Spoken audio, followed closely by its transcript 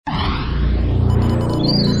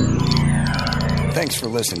Thanks for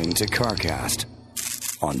listening to CarCast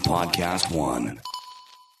on Podcast One.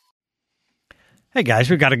 Hey guys,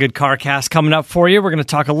 we've got a good CarCast coming up for you. We're going to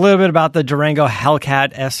talk a little bit about the Durango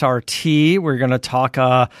Hellcat SRT. We're going to talk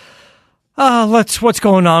what's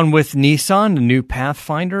going on with Nissan, the new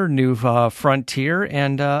Pathfinder, new Frontier,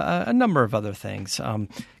 and a number of other things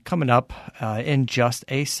coming up in just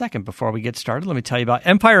a second. Before we get started, let me tell you about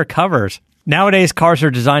Empire Covers. Nowadays, cars are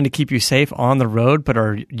designed to keep you safe on the road, but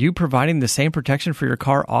are you providing the same protection for your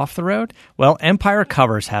car off the road? Well, Empire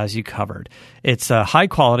Covers has you covered. It's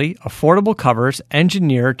high-quality, affordable covers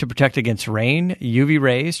engineered to protect against rain, UV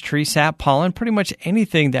rays, tree sap, pollen, pretty much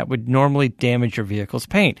anything that would normally damage your vehicle's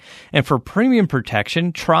paint. And for premium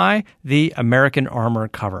protection, try the American Armor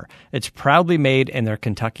cover. It's proudly made in their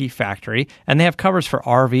Kentucky factory, and they have covers for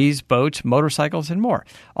RVs, boats, motorcycles, and more.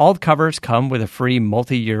 All the covers come with a free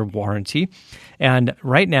multi-year warranty. And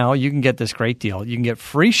right now, you can get this great deal. You can get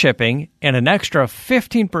free shipping and an extra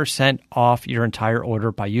 15% off your entire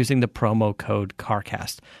order by using the promo code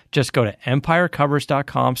CARCAST. Just go to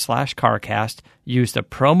empirecovers.com/CarCast. Use the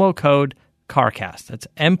promo code CARCAST. That's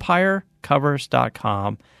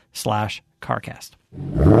empirecovers.com/CarCast.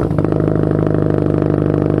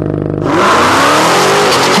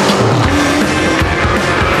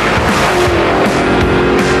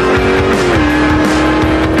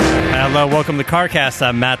 Hello, welcome to CarCast.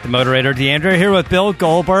 I'm Matt, the moderator, DeAndre, here with Bill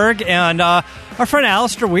Goldberg and our friend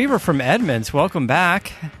Alistair Weaver from Edmonds. Welcome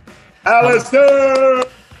back. Alistair!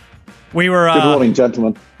 Good morning,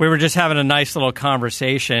 gentlemen. We were just having a nice little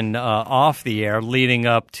conversation off the air leading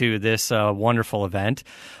up to this wonderful event,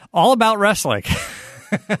 all about wrestling.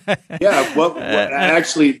 Yeah, well,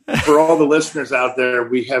 actually, for all the listeners out there,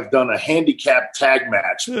 we have done a handicap tag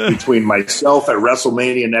match between myself at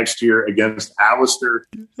WrestleMania next year against Alistair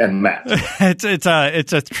and Matt. It's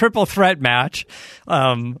a triple threat match.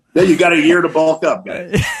 Yeah, you got a year to bulk up,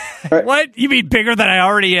 guys. What? You mean bigger than I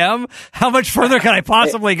already am? How much further can I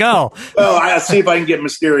possibly go? Well, I'll see if I can get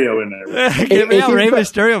Mysterio in there. Rey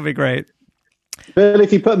Mysterio would be great. Bill,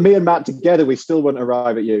 if you put me and Matt together, we still wouldn't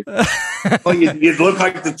arrive at you. Well, you'd look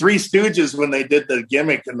like the Three Stooges when they did the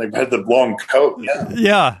gimmick and they had the long coat.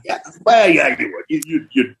 Yeah. Well, yeah, you would.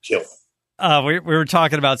 You'd kill them. We were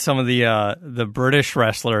talking about some of the British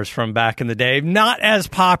wrestlers from back in the day, not as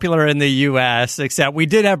popular in the U.S., except we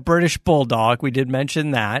did have British Bulldog. We did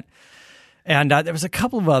mention that. And there was a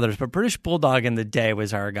couple of others, but British Bulldog in the day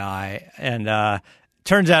was our guy. And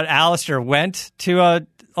turns out Alistair went to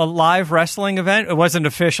a live wrestling event. It wasn't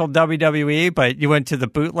official WWE, but you went to the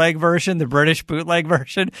bootleg version, the British bootleg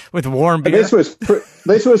version with warm beer. This was before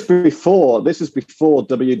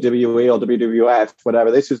WWE or WWF,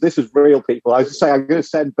 whatever. This was real people. I was just saying, I'm going to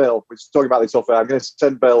send Bill. We're just talking about this often. I'm going to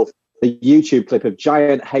send Bill the YouTube clip of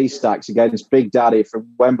giant haystacks against Big Daddy from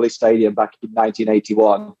Wembley Stadium back in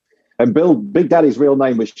 1981. And Big Daddy's real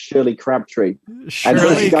name was Shirley Crabtree.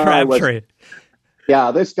 Shirley Crabtree.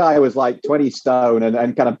 Yeah, this guy was like 20 stone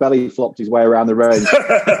and kind of belly flopped his way around the ring.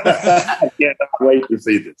 I can't wait to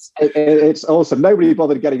see this. It's awesome. Nobody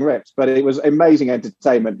bothered getting ripped, but it was amazing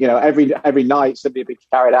entertainment. You know, every night somebody would be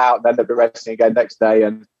carried out and then they'd be wrestling again next day.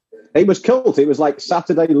 And it was cult. It was like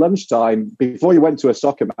Saturday lunchtime. Before you went to a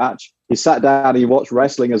soccer match, you sat down and you watched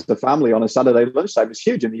wrestling as the family on a Saturday lunchtime. It was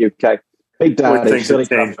huge in the UK. Big Daddy,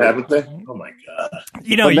 haven't they? Oh my God!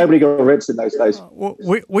 Nobody got ripped in those days.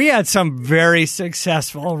 We had some very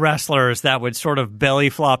successful wrestlers that would sort of belly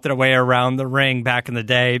flop their way around the ring back in the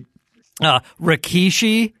day.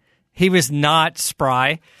 Rikishi, he was not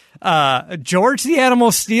spry. George the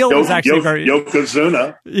Animal Steel was actually very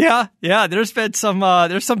Yokozuna. Yeah. There's been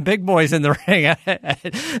there's some big boys in the ring,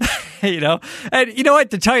 And you know what?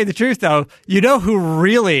 To tell you the truth, though, you know who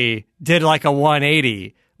really did like a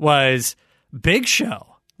 180 was Big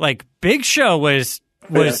Show. Like Big Show was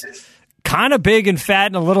kind of big and fat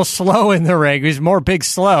and a little slow in the ring. He was more big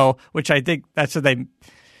slow, which I think that's what they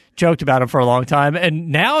joked about him for a long time. And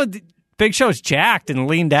now Big Show's jacked and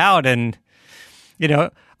leaned out, and I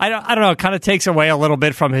don't know. It kind of takes away a little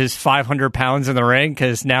bit from his 500 pounds in the ring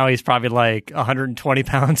because now he's probably like 120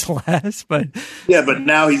 pounds less. But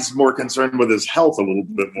now he's more concerned with his health a little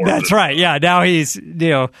bit more. That's right. Yeah, now he's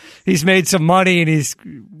made some money and he's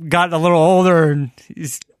gotten a little older and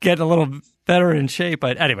he's getting a little better in shape.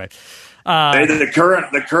 But anyway,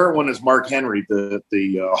 the current one is Mark Henry, the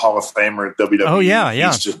Hall of Famer at WWE. Oh yeah.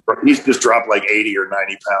 He's just dropped like 80 or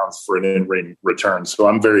 90 pounds for an in-ring return. So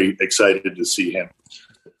I'm very excited to see him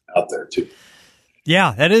out there too.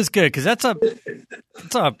 Yeah, that is good because that's a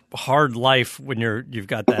hard life when you've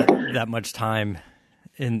got that much time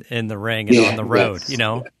in the ring and on the road.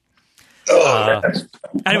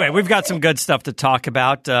 Anyway, we've got some good stuff to talk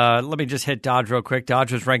about. Let me just hit Dodge real quick.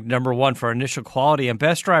 Dodge was ranked number 1 for initial quality and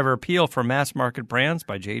best driver appeal for mass market brands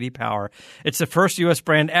by J.D. Power. It's the first U.S.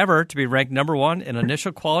 brand ever to be ranked number 1 in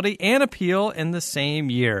initial quality and appeal in the same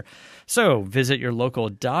year. So visit your local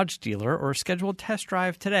Dodge dealer or schedule a test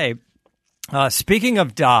drive today. Speaking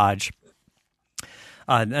of Dodge,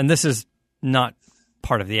 and this is not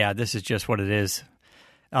part of the ad, this is just what it is.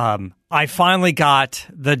 I finally got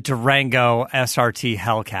the Durango SRT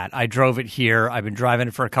Hellcat. I drove it here. I've been driving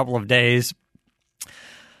it for a couple of days.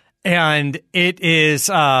 And it is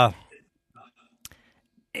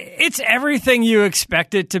it's everything you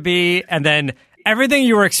expect it to be, and then everything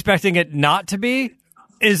you were expecting it not to be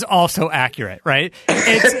is also accurate, right?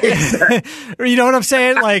 It's, you know what I'm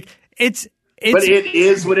saying? Like it's but it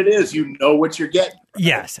is what it is. You know what you're getting.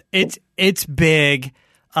 Yes, it's big.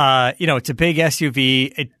 It's a big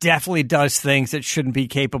SUV. It definitely does things it shouldn't be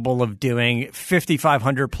capable of doing.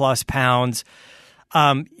 5,500 plus pounds.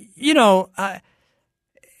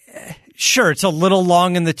 Sure, it's a little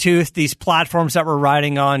long in the tooth. These platforms that we're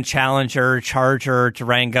riding on, Challenger, Charger,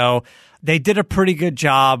 Durango, they did a pretty good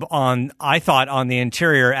job on the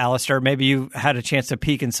interior, Alistair. Maybe you had a chance to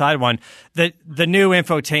peek inside one. The new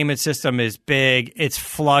infotainment system is big. It's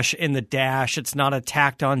flush in the dash. It's not a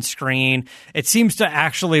tacked on screen. It seems to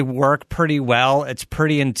actually work pretty well. It's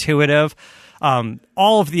pretty intuitive.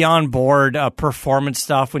 All of the onboard performance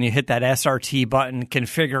stuff, when you hit that SRT button,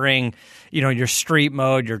 configuring, your street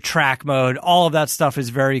mode, your track mode, all of that stuff is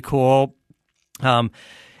very cool.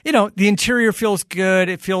 The interior feels good.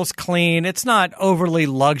 It feels clean. It's not overly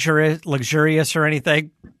luxurious or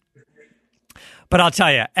anything. But I'll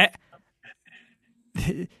tell you,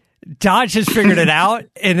 Dodge has figured it out.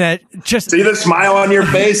 See the smile on your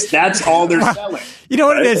face? That's all they're selling. You know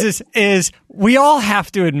what it is we all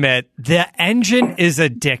have to admit the engine is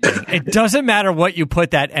addicting. It doesn't matter what you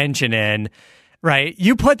put that engine in. Right,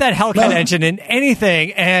 you put that Hellcat engine in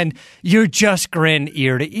anything, and you just grin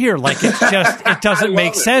ear to ear. Like it doesn't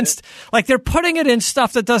make sense. Like they're putting it in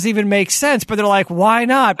stuff that doesn't even make sense, but they're like, why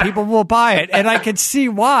not? People will buy it, and I can see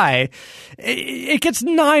why. It gets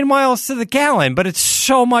 9 miles to the gallon, but it's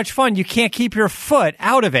so much fun. You can't keep your foot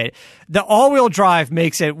out of it. The all-wheel drive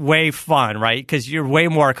makes it way fun, right? Because you're way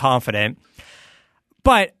more confident.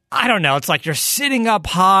 But I don't know. It's like you're sitting up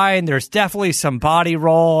high, and there's definitely some body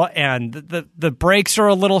roll, and the brakes are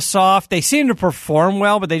a little soft. They seem to perform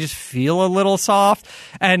well, but they just feel a little soft.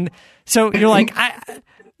 And so you're like,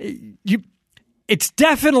 it's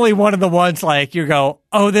definitely one of the ones like you go,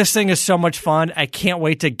 oh, this thing is so much fun. I can't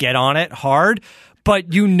wait to get on it hard. But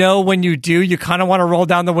when you do, you kind of want to roll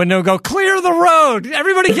down the window and go, clear the road.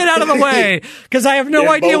 Everybody get out of the way, because I have no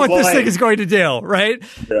idea what this thing is going to do, right?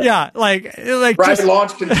 Yeah, like right,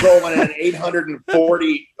 launch control and an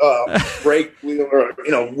 840 brake wheel, or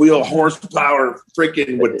wheel horsepower,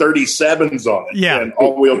 freaking with 37s on it, and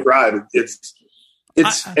all-wheel drive.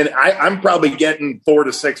 I'm probably getting 4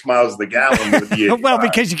 to 6 miles a gallon with the 85. Well,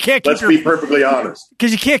 because you can't. Let's be perfectly honest.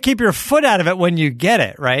 Because you can't keep your foot out of it when you get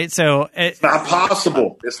it, right? So it's not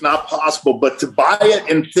possible. It's not possible. But to buy it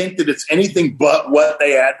and think that it's anything but what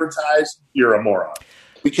they advertise, you're a moron.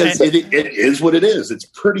 Because it is what it is. It's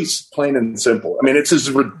pretty plain and simple. I mean, it's as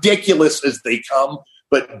ridiculous as they come,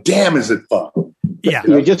 but damn, is it fun. Yeah,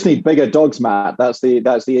 you just need bigger dogs, Matt. That's the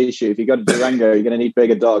issue. If you go to Durango, you're going to need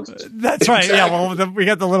bigger dogs. That's right. Exactly. Yeah, well, we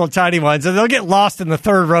got the little tiny ones, and they'll get lost in the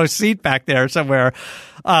third row seat back there somewhere.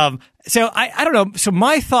 So I don't know. So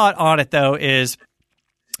my thought on it though is,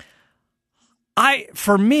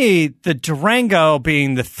 for me, the Durango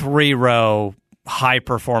being the 3-row high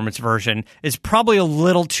performance version is probably a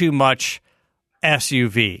little too much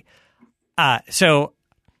SUV.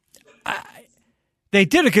 They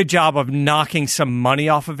did a good job of knocking some money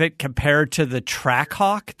off of it compared to the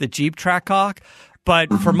Trackhawk, the Jeep Trackhawk.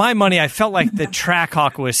 But for my money, I felt like the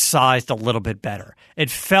Trackhawk was sized a little bit better. It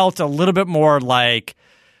felt a little bit more like,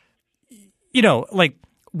 like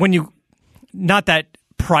when you, not that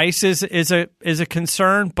price is a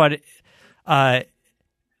concern, but a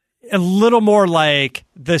little more like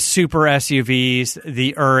the super SUVs,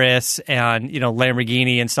 the Urus and,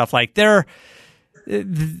 Lamborghini and stuff like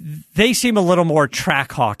they seem a little more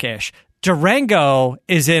Trackhawk-ish. Durango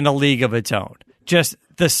is in a league of its own. Just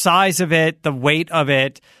the size of it, the weight of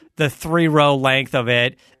it, the 3-row length of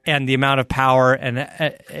it, and the amount of power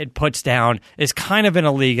it puts down is kind of in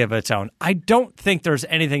a league of its own. I don't think there's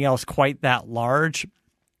anything else quite that large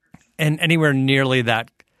and anywhere nearly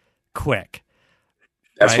that quick.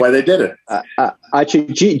 That's why they did it.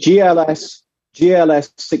 Actually, GLS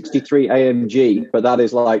 63 AMG, but that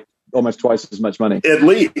is like almost twice as much money. At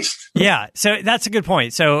least. Yeah, so that's a good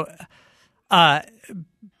point. So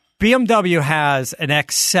BMW has an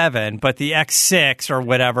X7, but the X6 or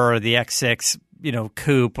whatever, or the X6,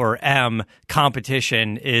 coupe or M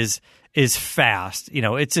competition is fast.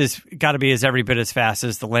 It's got to be every bit as fast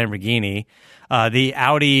as the Lamborghini. The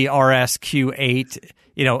Audi RS Q8,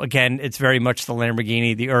 again, it's very much the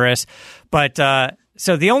Lamborghini, the Urus. But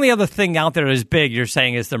so the only other thing out there that is big, you're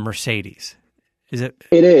saying, is the Mercedes. Is it?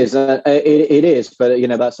 It is. It is. But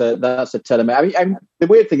that's a tenement. I mean, the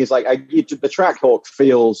weird thing is the Trackhawk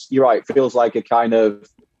feels. You're right. Feels like a kind of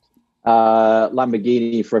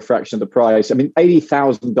Lamborghini for a fraction of the price. I mean,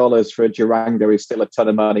 $80,000 for a Durango is still a ton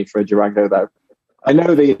of money for a Durango, though. I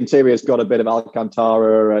know the interior's got a bit of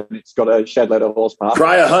Alcantara and it's got a shed load of horsepower.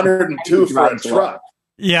 Try 102 for a truck.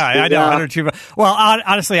 Yeah, I know, 102. Well,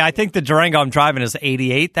 honestly, I think the Durango I'm driving is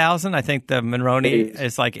 88,000. I think the Monroney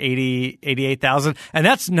is like 88,000, and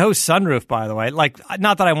that's no sunroof, by the way. Like,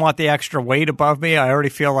 not that I want the extra weight above me. I already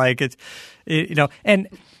feel like it's, and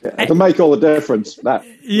it'll make all the difference. Right?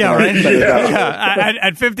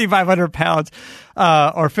 At 5,500 pounds,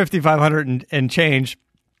 or 5,500 and change.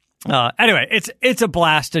 Anyway, it's a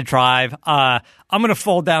blast to drive. I'm going to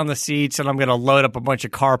fold down the seats and I'm going to load up a bunch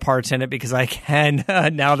of car parts in it because I can,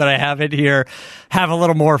 now that I have it here, have a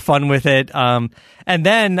little more fun with it. And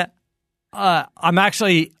then,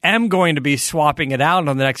 I'm going to be swapping it out in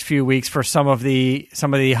the next few weeks for some of the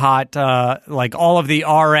hot, like all of the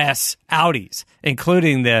RS Audis,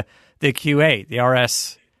 including the Q8, the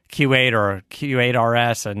RS Q8 or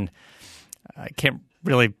Q8 RS. And I can't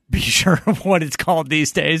really be sure of what it's called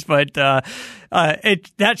these days, but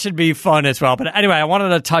that should be fun as well. But anyway, I wanted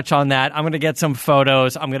to touch on that. I'm going to get some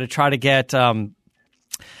photos. I'm going to try to get at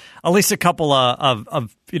least a couple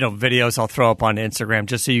of videos I'll throw up on Instagram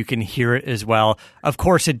just so you can hear it as well. Of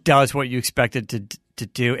course, it does what you expect it to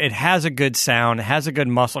do. It has a good sound. It has a good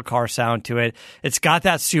muscle car sound to it. It's got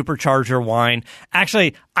that supercharger whine.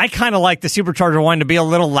 Actually, I kind of like the supercharger whine to be a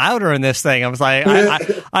little louder in this thing. I was like,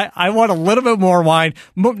 I want a little bit more whine,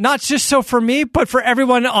 not just so for me, but for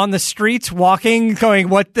everyone on the streets walking, going,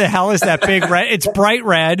 "What the hell is that big red?" It's bright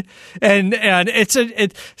red, and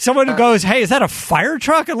someone goes, "Hey, is that a fire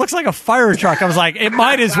truck? It looks like a fire truck." I was like, it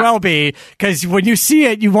might as well be, because when you see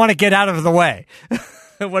it, you want to get out of the way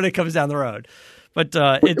when it comes down the road. But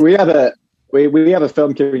we have a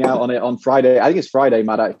film coming out on it on Friday. I think it's Friday,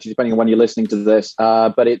 Matt, actually, depending on when you're listening to this.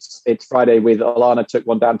 But it's Friday with Alana took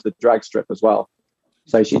one down to the drag strip as well.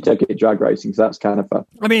 So she took it drag racing. So that's kind of fun.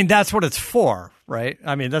 I mean, that's what it's for, right?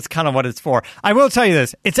 I mean, that's kind of what it's for. I will tell you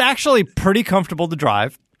this. It's actually pretty comfortable to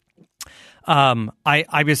drive.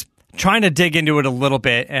 I was trying to dig into it a little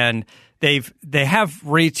bit, and they have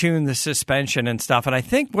retuned the suspension and stuff. And I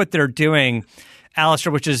think what they're doing,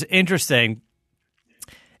 Alistair, which is interesting,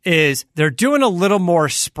 is they're doing a little more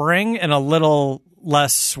spring and a little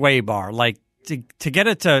less sway bar, like to get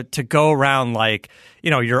it to go around like,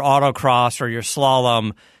 your autocross or your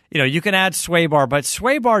slalom. You can add sway bar, but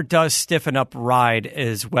sway bar does stiffen up ride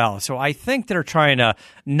as well. So I think they're trying to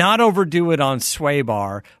not overdo it on sway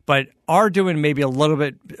bar, but are doing maybe a little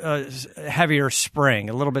bit heavier spring,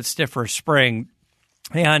 a little bit stiffer spring,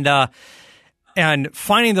 and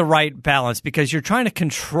finding the right balance, because you're trying to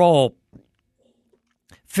control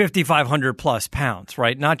 5,500 plus pounds,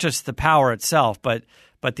 right? Not just the power itself, but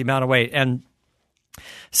the amount of weight. And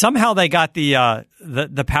somehow they got the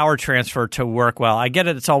power transfer to work well. I get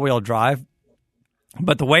it; it's all-wheel drive,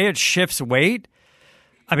 but the way it shifts weight,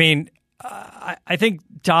 I mean, I think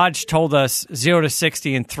Dodge told us 0 to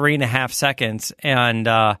 60 in 3.5 seconds, and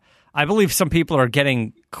I believe some people are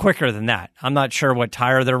getting quicker than that. I'm not sure what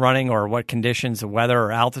tire they're running or what conditions, the weather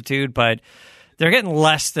or altitude, but they're getting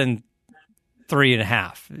less than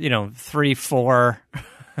 3.5, 3, 4.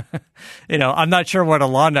 I'm not sure what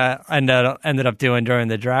Alana ended up doing during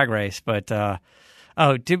the drag race, but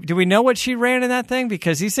do we know what she ran in that thing?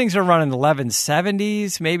 Because these things are running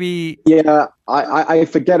 1170s, maybe. Yeah, I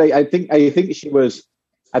forget. I think she was.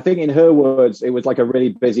 I think in her words, it was like a really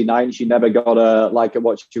busy night, and she never got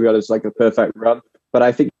what she got as like a perfect run. But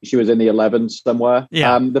I think she was in the 11s somewhere.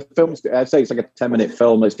 Yeah. The film's, I'd say it's like a 10-minute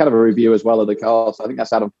film. It's kind of a review as well of the car. So I think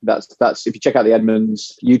that's Adam. That's if you check out the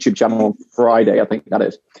Edmunds YouTube channel on Friday, I think that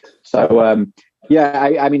is. So I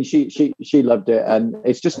mean, she loved it, and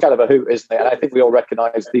it's just kind of a hoot, isn't it? And I think we all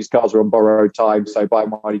recognise these cars are on borrowed time, so buy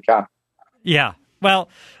them while you can. Yeah. Well,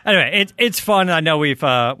 anyway, it's fun. I know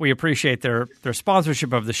we appreciate their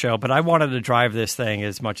sponsorship of the show, but I wanted to drive this thing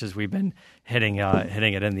as much as we've been hitting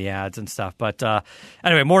it in the ads and stuff. But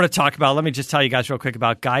anyway, more to talk about. Let me just tell you guys real quick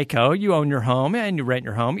about Geico. You own your home and you rent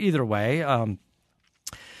your home. Either way,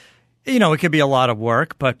 It could be a lot of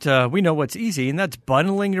work, but we know what's easy, and that's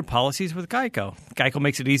bundling your policies with Geico. Geico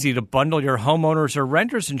makes it easy to bundle your homeowners or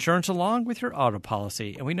renters insurance along with your auto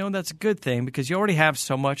policy. And we know that's a good thing because you already have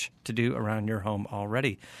so much to do around your home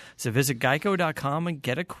already. So visit geico.com and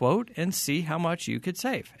get a quote and see how much you could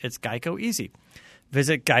save. It's Geico easy.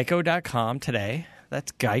 Visit geico.com today.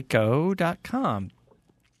 That's geico.com.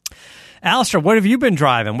 Alistair, what have you been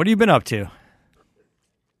driving? What have you been up to?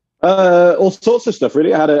 All sorts of stuff,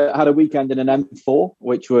 really. I had a weekend in an M4,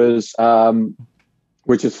 which was fun.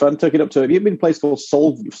 Took it up to. Have you been to a place called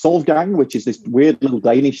Solvang, which is this weird little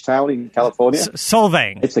Danish town in California?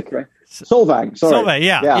 Solvang. It's a Solvang. Sorry. Solvang.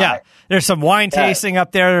 Yeah. There's some wine tasting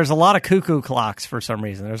up there. There's a lot of cuckoo clocks for some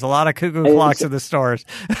reason. There's a lot of cuckoo clocks in the stores.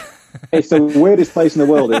 It's the weirdest place in the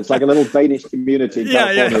world. It's like a little Danish community in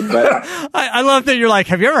California. But I love that you're like,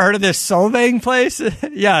 have you ever heard of this Solvang place?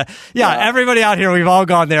 Yeah. Everybody out here, we've all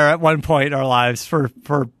gone there at one point in our lives for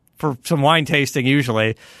some wine tasting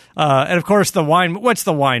usually. And of course the wine, what's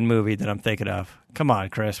the wine movie that I'm thinking of? Come on,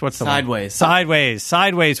 Chris. What's the Sideways.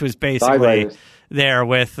 Sideways was basically there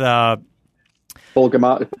with Paul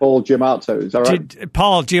Giamatti. Is that right?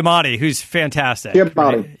 Paul Giamatti, who's fantastic. Giamatti.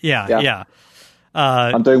 Right? Yeah.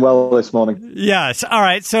 I'm doing well this morning. Yes. All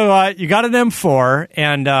right. So you got an M4,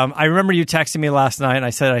 and I remember you texting me last night, and I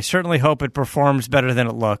said, I certainly hope it performs better than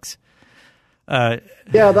it looks. That's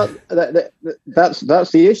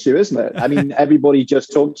the issue, isn't it? I mean, everybody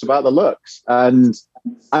just talks about the looks, and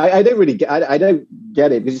I don't really I don't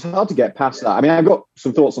get it because it's hard to get past that. I mean, I've got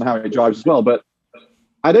some thoughts on how it drives as well, but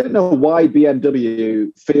I don't know why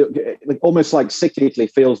BMW almost like cyclically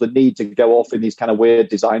feels the need to go off in these kind of weird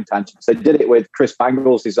design tangents. They did it with Chris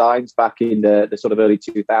Bangle's designs back in the sort of early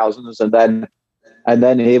 2000s, and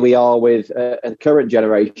then here we are with a current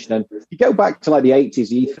generation. And you go back to like the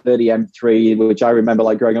 80s, E30 M3, which I remember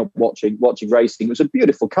like growing up watching racing. It was a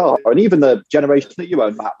beautiful car, and even the generation that you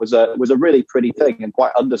own, Matt, was a really pretty thing and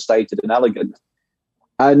quite understated and elegant.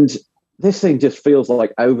 And this thing just feels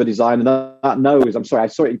like over-designed. And that nose, I'm sorry, I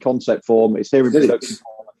saw it in concept form. It's here in production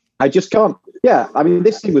form. I just can't. Yeah, I mean,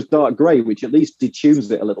 this thing was dark grey, which at least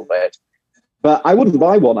detunes it a little bit. But I wouldn't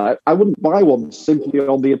buy one. I wouldn't buy one simply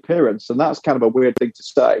on the appearance. And that's kind of a weird thing to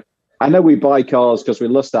say. I know we buy cars because we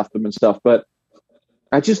lust after them and stuff, but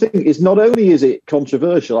I just think it's not only is it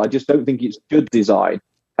controversial, I just don't think it's good design.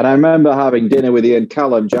 And I remember having dinner with Ian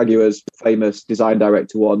Callum, Jaguar's famous design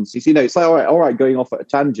director once. He said, it's like, all right, going off at a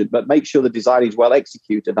tangent, but make sure the design is well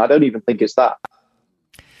executed. I don't even think it's that.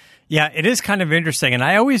 Yeah, it is kind of interesting. And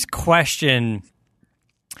I always question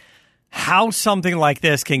how something like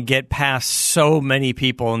this can get past so many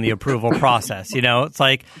people in the approval process. It's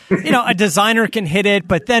like, a designer can hit it,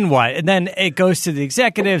 but then what? And then it goes to the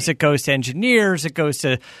executives, it goes to engineers, it goes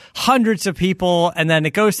to hundreds of people, and then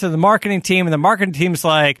it goes to the marketing team, and the marketing team's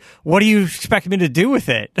like, what do you expect me to do with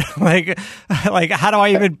it? like, how do I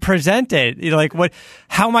even present it?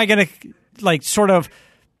 How am I going to, what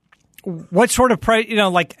sort of,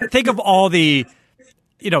 think of all the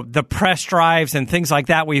press drives and things like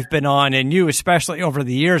that we've been on, and you especially over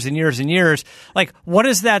the years and years and years, like what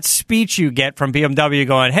is that speech you get from BMW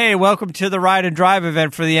going, hey, welcome to the ride and drive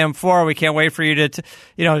event for the M4. We can't wait for you to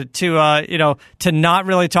not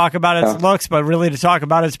really talk about its looks, but really to talk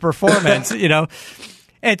about its performance.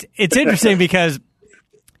 It's interesting because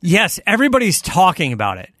yes, everybody's talking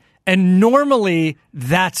about it. And normally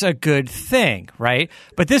that's a good thing, right?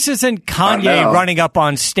 But this isn't Kanye running up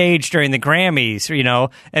on stage during the Grammys,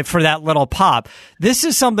 and for that little pop. This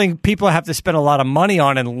is something people have to spend a lot of money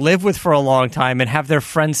on and live with for a long time and have their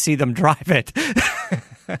friends see them drive it.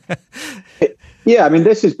 Yeah, I mean,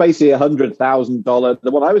 this is basically $100,000.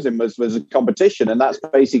 The one I was in was a competition, and that's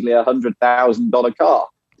basically $100,000 car.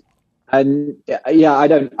 And yeah, I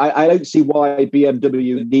don't see why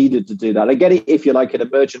BMW needed to do that. I get it if you're like an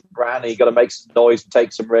emergent brand and you got to make some noise and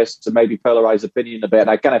take some risks and maybe polarize opinion a bit. And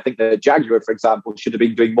I kind of think that Jaguar, for example, should have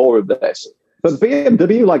been doing more of this. But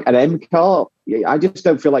BMW, like an M car, I just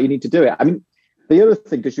don't feel like you need to do it. I mean, the other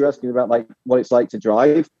thing, because you're asking about like what it's like to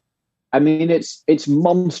drive, I mean, it's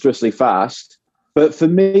monstrously fast. But for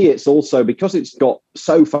me, it's also because it's got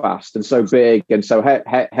so fast and so big and so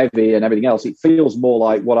heavy and everything else, it feels more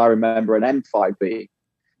like what I remember an M5 being.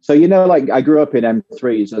 So, like I grew up in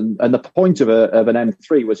M3s and the point of an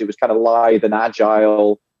M3 was it was kind of lithe and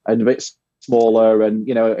agile and a bit smaller and,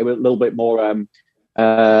 it was a little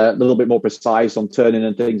bit more precise on turning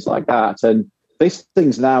and things like that. And this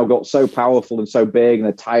thing's now got so powerful and so big and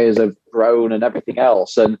the tires have grown and everything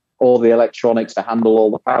else and all the electronics to handle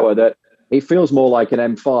all the power that it feels more like an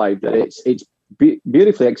M5, that it's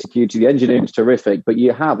beautifully executed. The engineering's terrific, but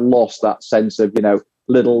you have lost that sense of,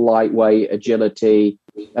 little lightweight agility,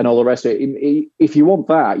 and all the rest of it. If you want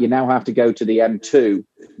that, you now have to go to the M2,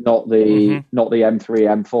 not the M3,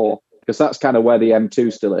 M4, because that's kind of where the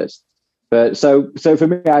M2 still is. But so for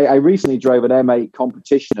me, I recently drove an M8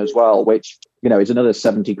 competition as well, which, you know, is another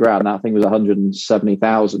 70 grand. That thing was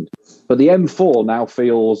 170,000. But the M4 now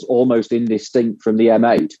feels almost indistinct from the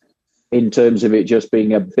M8 in terms of it just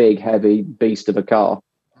being a big, heavy beast of a car.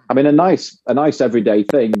 I mean, a nice everyday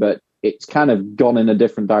thing, but it's kind of gone in a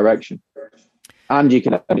different direction. And you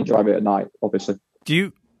can only drive it at night, obviously. Do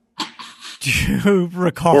you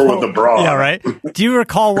recall? Or with the bra. Yeah, right. Do you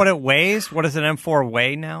recall what it weighs? What does an M4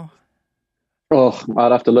 weigh now? Oh,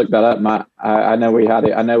 I'd have to look that up, Matt. I know we had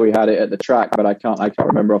it. I know we had it at the track, but I can't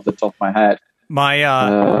remember off the top of my head.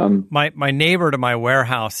 My neighbor to my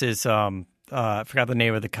warehouse is I forgot the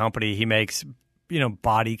name of the company. He makes, you know,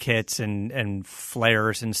 body kits and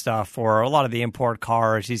flares and stuff for a lot of the import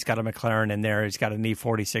cars. He's got a McLaren in there. He's got an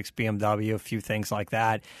E46 BMW, a few things like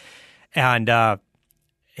that, and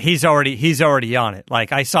he's already on it.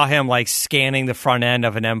 Like, I saw him like scanning the front end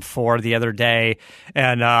of an M4 the other day,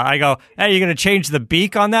 and I go, "Hey, you going to change the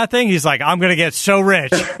beak on that thing?" He's like, "I'm going to get so rich,"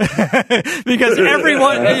 because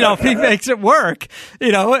everyone, you know, if he makes it work,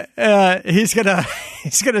 you know, he's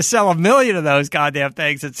gonna sell 1 million of those goddamn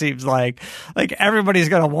things. It seems like everybody's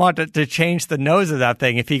going to want to change the nose of that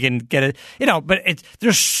thing if he can get it, you know. But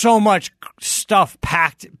there's so much stuff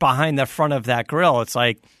packed behind the front of that grill. It's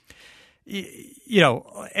like, you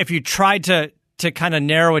know, if you tried to kind of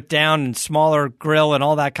narrow it down and smaller grill and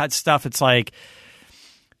all that kind of stuff, it's like,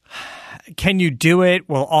 can you do it?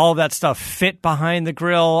 Will all that stuff fit behind the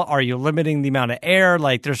grill? Are you limiting the amount of air?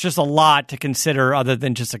 Like, there's just a lot to consider other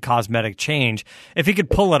than just a cosmetic change. If he could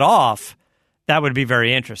pull it off, that would be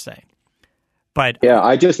very interesting. But yeah,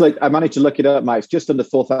 I managed to look it up, Mike. It's just under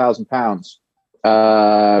 4,000 pounds.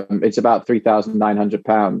 It's about 3,900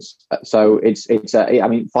 pounds. So it's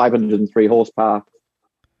 503 horsepower.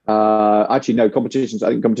 Actually, no, competitions. I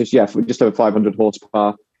think competition, yeah, just over 500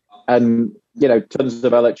 horsepower, and, you know, tons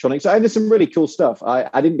of electronics. And there's some really cool stuff.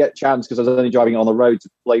 I didn't get a chance because I was only driving it on the road to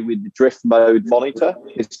play with the drift mode monitor.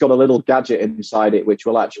 It's got a little gadget inside it which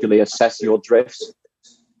will actually assess your drifts.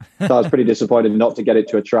 So I was pretty disappointed not to get it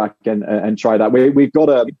to a track and try that.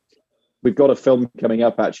 We've got a film coming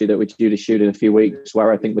up, actually, that we're due to shoot in a few weeks,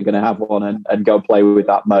 where I think we're going to have one and go play with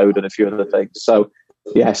that mode and a few other things. So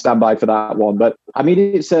yeah, stand by for that one. But I mean,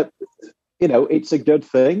 it's a good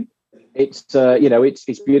thing. It's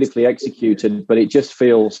it's beautifully executed, but it just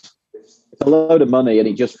feels, it's a load of money, and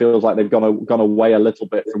it just feels like they've gone away a little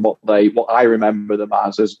bit from what I remember them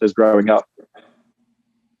as growing up.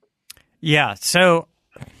 Yeah. So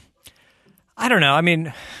I don't know. I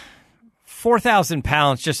mean, 4,000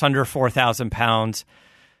 pounds, just under 4,000 pounds,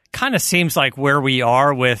 kind of seems like where we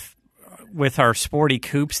are with our sporty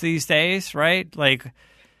coupes these days, right? Like,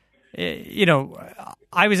 you know,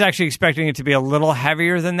 I was actually expecting it to be a little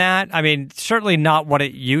heavier than that. I mean, certainly not what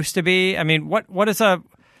it used to be. I mean, what is I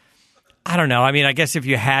don't know. I mean, I guess if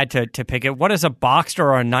you had to pick it, what does a Boxster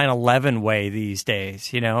or a 911 weigh these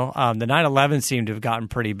days? You know, the 911 seemed to have gotten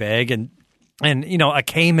pretty big, and you know, a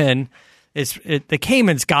Cayman the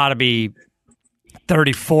Cayman's got to be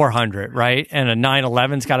 3,400, right? And a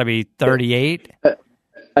 911's got to be 38.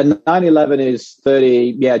 A 911 is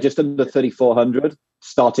 30, yeah, just under 3,400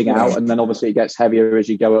 starting out, and then obviously it gets heavier as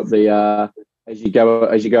you go up the up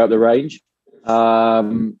the range.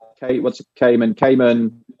 What's a Cayman?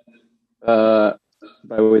 Cayman, bear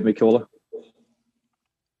with me, caller.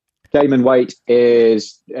 Cayman weight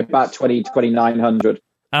is about 2,900.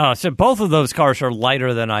 Oh, so both of those cars are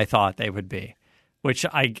lighter than I thought they would be, which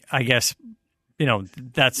I guess, you know,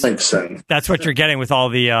 that's what you're getting with all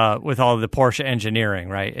the Porsche engineering,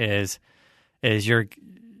 right? Is you're,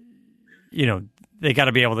 you know, they got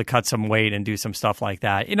to be able to cut some weight and do some stuff like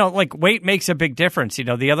that. You know, like, weight makes a big difference. You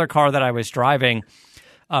know, the other car that I was driving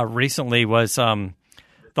recently was the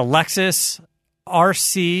Lexus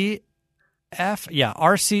RCF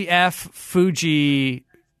Fuji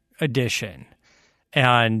edition.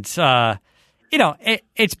 And, you know,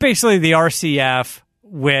 it's basically the RCF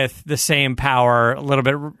with the same power, a little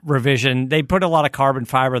bit revision. They put a lot of carbon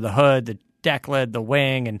fiber, the hood, the deck lid, the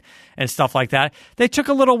wing, and stuff like that. They took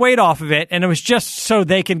a little weight off of it, and it was just so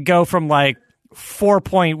they could go from like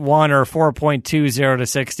 4.1 or 4.20 to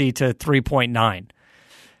 60 to 3.9.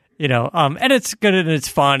 You know, and it's good and it's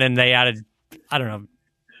fun, and they added, I don't know,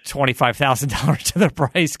 $25,000 to the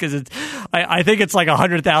price, because I think it's like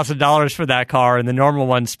 $100,000 for that car, and the normal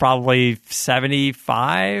one's probably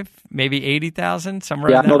 75, maybe 80,000, somewhere.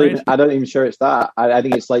 Yeah, I'm not even sure it's that. I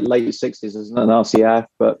think it's like late 60s, isn't it, an RCF?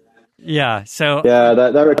 But yeah, so yeah,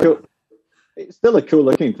 they're a cool. it's still a cool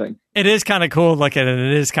looking thing. It is kind of cool looking, and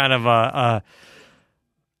it is kind of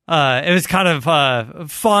it was kind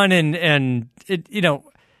of fun, and it,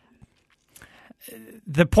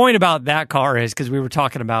 the point about that car is, because we were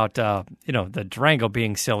talking about the Durango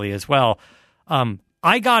being silly as well.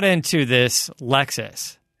 I got into this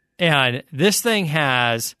Lexus, and this thing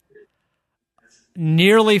has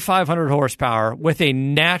nearly 500 horsepower with a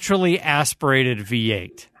naturally aspirated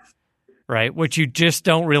V8, right? Which you just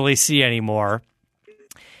don't really see anymore.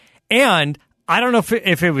 And I don't know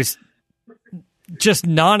if it was just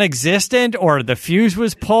non-existent, or the fuse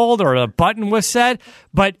was pulled, or the button was set,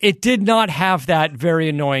 but it did not have that very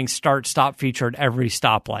annoying start-stop feature at every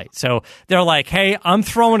stoplight. So they're like, hey, I'm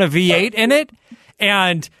throwing a V8 in it,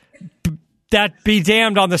 and that be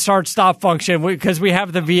damned on the start-stop function, because we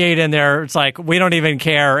have the V8 in there. It's like, we don't even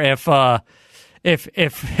care if that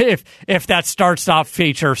start-stop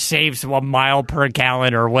feature saves 1 mile per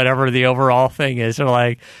gallon or whatever the overall thing is. They're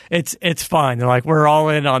like, it's fine. They're like, we're all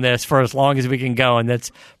in on this for as long as we can go, and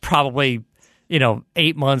that's probably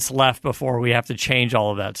 8 months left before we have to change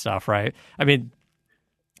all of that stuff, right? I mean,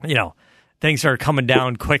 things are coming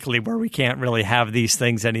down quickly where we can't really have these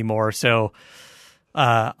things anymore. So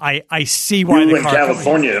I see why you the in car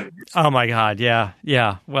California. Oh my God, yeah.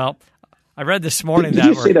 Well, I read this morning Did that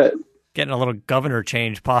you see that? Getting a little governor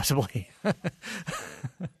change, possibly.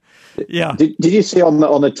 Yeah. Did you see on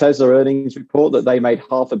the Tesla earnings report that they made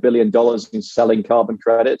 $500 million in selling carbon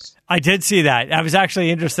credits? I did see that. That was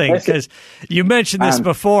actually interesting, because you mentioned this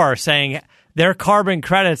before, saying their carbon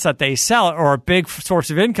credits that they sell are a big source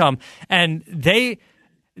of income, and they've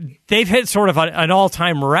hit sort of an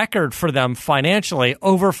all-time record for them financially,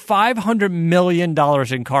 over $500 million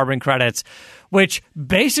in carbon credits, which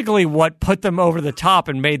basically what put them over the top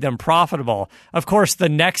and made them profitable. Of course, the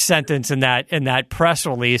next sentence in that press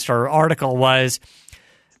release or article was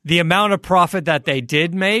the amount of profit that they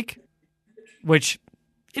did make, which,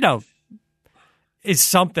 is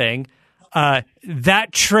something.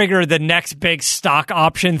 That triggered the next big stock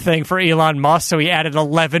option thing for Elon Musk. So he added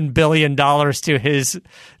 $11 billion to his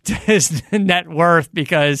net worth,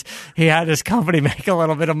 because he had his company make a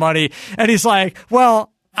little bit of money. And he's like,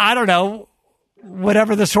 well, I don't know.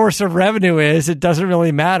 Whatever the source of revenue is, it doesn't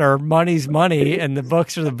really matter. Money's money, and the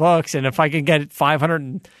books are the books. And if I can get $500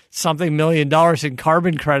 and something million in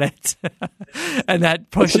carbon credits, and that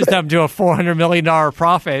pushes them to a $400 million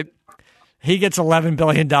profit, he gets $11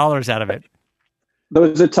 billion out of it. There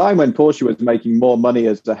was a time when Porsche was making more money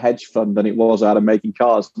as a hedge fund than it was out of making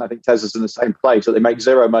cars. And I think Tesla's in the same place. So they make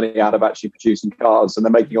zero money out of actually producing cars, and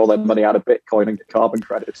they're making all their money out of Bitcoin and carbon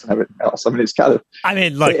credits and everything else. I mean, it's kind of... I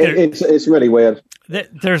mean, look... It's really weird.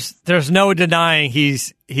 There's no denying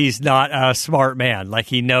he's not a smart man. Like,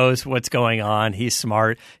 he knows what's going on. He's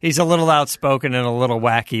smart. He's a little outspoken and a little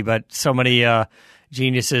wacky, but so many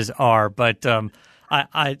geniuses are. But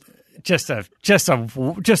just a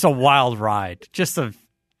wild ride. Just a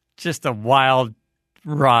wild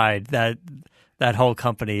ride that whole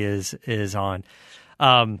company is on.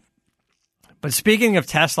 But speaking of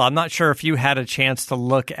Tesla, I'm not sure if you had a chance to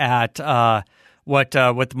look at what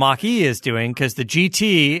the Mach-E is doing, because the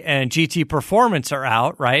GT and GT Performance are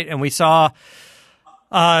out, right? And we saw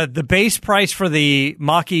the base price for the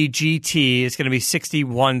Mach-E GT is going to be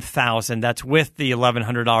 $61,000. That's with the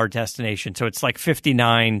 $1,100 destination, so it's like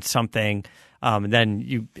 $59 something. And then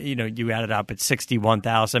you add it up, it's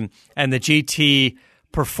 $61,000, and the GT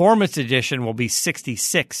Performance Edition will be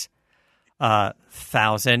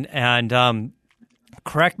 $66,000. And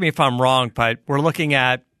correct me if I'm wrong, but we're looking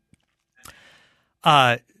at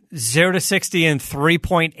 0 to 60 in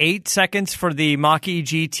 3.8 seconds for the Mach-E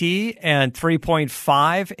GT, and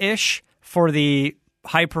 3.5-ish for the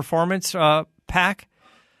high performance pack.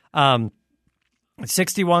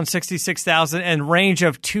 66,000, and range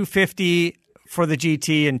of 250 for the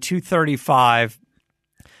GT and 235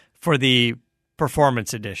 for the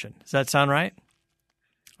performance edition. Does that sound right?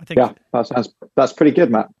 I think. Yeah, that's pretty good,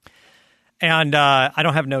 Matt. And I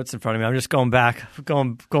don't have notes in front of me. I'm just going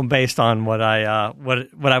based on what I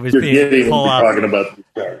was being pulled up. Talking about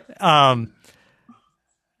this car.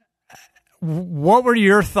 What were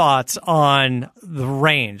your thoughts on the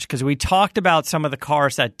range? Because we talked about some of the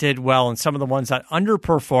cars that did well and some of the ones that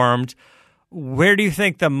underperformed. Where do you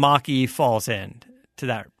think the Mach-E falls in to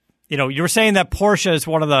that? You were saying that Porsche is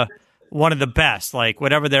one of the best. Like,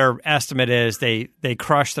 whatever their estimate is, they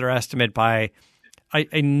crush their estimate by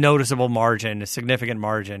a noticeable margin, a significant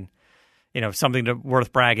margin, something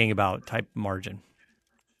worth bragging about type margin.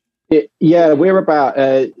 Yeah, we're about,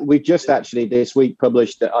 we just actually this week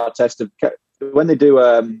published our test of, when they do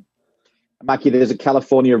Mackie, there's a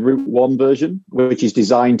California Route 1 version, which is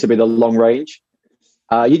designed to be the long range.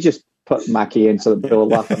 You just put Mackie in so that Bill will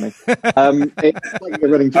laugh at me. It's like you're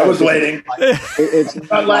running. I was waiting. I'm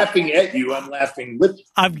not laughing at you. I'm laughing with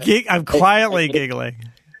you. I'm quietly giggling.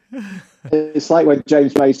 It's like when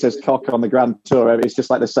James May says cock on the Grand Tour. It's just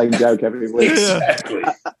like the same joke every week. Exactly.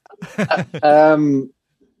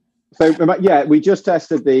 So yeah, we just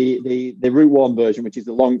tested the Route 1 version, which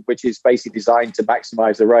is basically designed to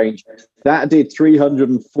maximize the range. That did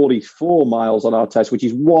 344 miles on our test, which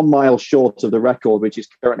is 1 mile short of the record, which is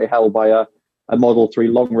currently held by a Model 3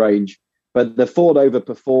 long range. But the Ford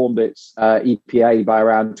overperformed its EPA by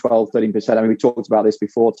around 12-13%. I mean, we talked about this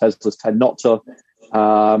before. Teslas tend not to.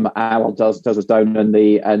 Teslas don't, and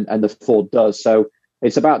the Ford does. So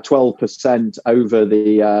it's about 12% over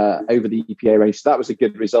the EPA range. So that was a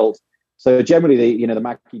good result. So generally, the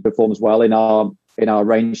Mackie performs well in our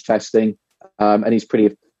range testing, and he's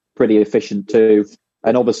pretty efficient too.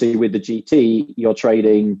 And obviously, with the GT, you're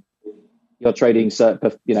trading. It's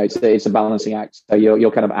a balancing act. So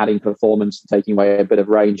you're kind of adding performance and taking away a bit of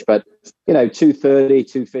range. But 230,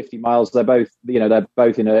 250 miles, they're both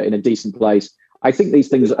in a decent place. I think these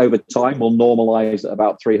things over time will normalize at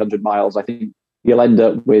about 300 miles. I think you'll end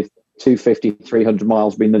up with 250, 300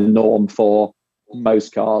 miles being the norm for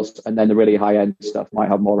most cars, and then the really high end stuff might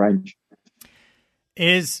have more range.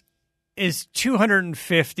 Is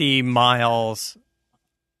 250 miles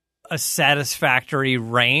a satisfactory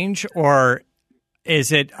range, or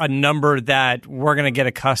is it a number that we're going to get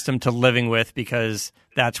accustomed to living with because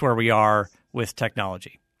that's where we are with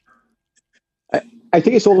technology? I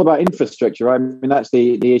think it's all about infrastructure. I mean, that's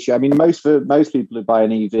the issue. I mean, most people who buy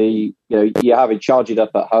an EV, you have it, charge it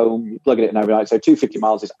up at home, you plug it in overnight. So 250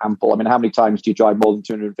 miles is ample. I mean, how many times do you drive more than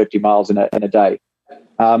 250 miles in a day?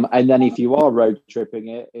 And then if you are road tripping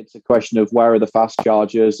it, it's a question of where are the fast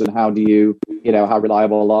chargers and how do you, how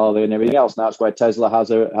reliable are they and everything else. And that's where Tesla has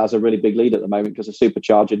a really big lead at the moment, because the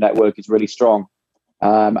supercharger network is really strong.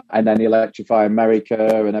 And then the Electrify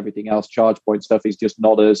America and everything else, charge point stuff is just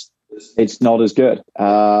not as good.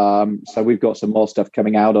 So we've got some more stuff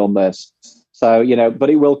coming out on this. So, but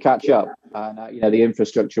it will catch up, and the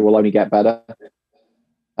infrastructure will only get better.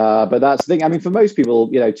 But that's the thing. I mean, for most people,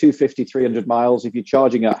 250, 300 miles, if you're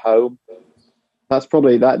charging at home, that's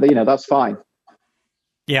probably that's fine.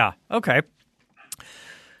 Yeah. Okay.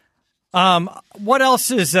 What else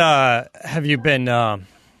have you been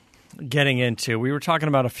getting into? We were talking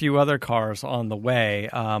about a few other cars on the way.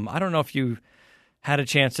 I don't know if you had a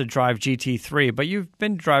chance to drive GT3, but you've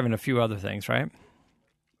been driving a few other things, right?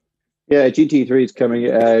 Yeah, GT3 is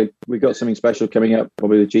coming. We've got something special coming up,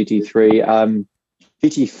 probably the GT3.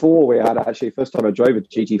 GT4, we had actually, first time I drove a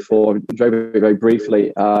GT4, I drove it very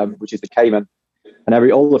briefly, which is the Cayman.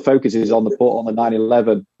 And all the focus is on the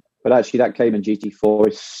 911, but actually that Cayman GT4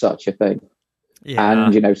 is such a thing. Yeah.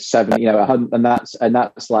 And, 100, and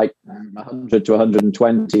that's like 100 to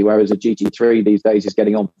 120, whereas a GT3 these days is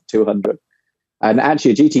getting on 200. And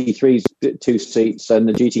actually, a GT3 is 2 seats, and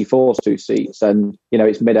the GT4 is 2 seats, and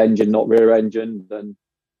it's mid-engine, not rear-engine. And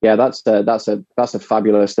yeah, that's a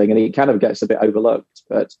fabulous thing, and it kind of gets a bit overlooked.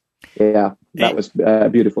 But yeah, that was a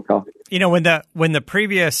beautiful car. When the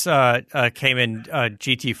previous Cayman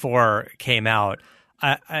GT4 came out,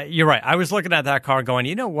 you're right. I was looking at that car, going,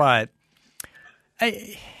 you know what?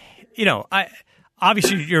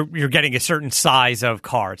 Obviously you're getting a certain size of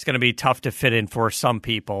car. It's going to be tough to fit in for some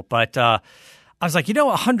people, but I was like,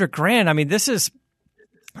 $100,000. I mean, this is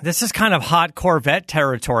kind of hot Corvette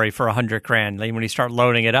territory for $100,000. Like when you start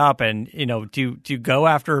loading it up, and do you go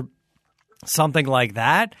after something like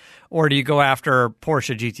that, or do you go after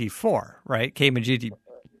Porsche GT4, right? Cayman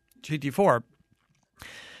GT4,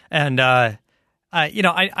 and I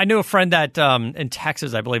knew a friend that in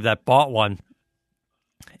Texas, I believe, that bought one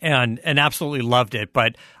and absolutely loved it,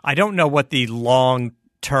 but I don't know what the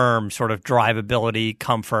long-term sort of drivability,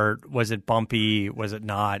 comfort, was it bumpy, was it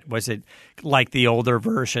not? Was it like the older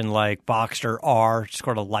version, like Boxster R,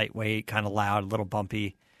 sort of lightweight, kind of loud, a little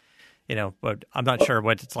bumpy, but I'm not sure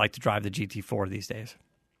what it's like to drive the GT4 these days.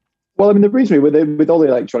 Well, I mean, the reason with all the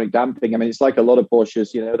electronic damping, I mean, it's like a lot of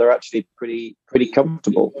Porsches, they're actually pretty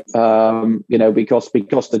comfortable, because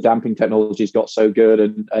the damping technology's got so good,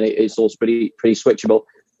 and it's also pretty switchable.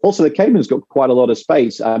 Also, the Cayman's got quite a lot of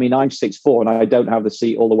space. I mean, I'm 6'4", and I don't have the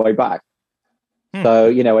seat all the way back. So,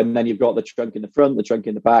 and then you've got the trunk in the front, the trunk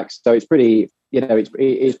in the back. So it's pretty,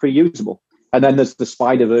 it's pretty usable. And then there's the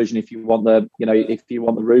Spider version if you want the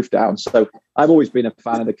roof down. So I've always been a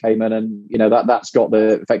fan of the Cayman, and that's got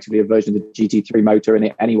effectively a version of the GT3 motor in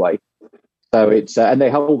it anyway. So it's and they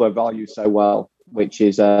hold their value so well. which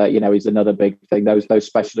is is another big thing. Those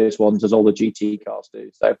specialist ones, as all the GT cars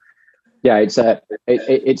do. So yeah, it's a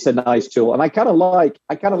nice tool, and I kind of like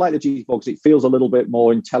the GT4 because it feels a little bit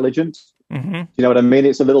more intelligent. Mm-hmm. You know what I mean?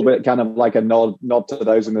 It's a little bit kind of like a nod to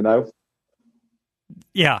those in the know.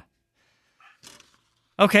 Yeah.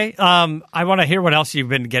 Okay. I want to hear what else you've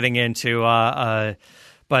been getting into, but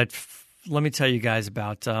let me tell you guys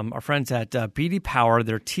about our friends at BD Power,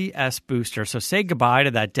 their TS Booster. So say goodbye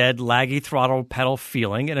to that dead, laggy throttle pedal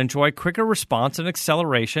feeling and enjoy quicker response and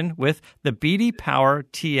acceleration with the BD Power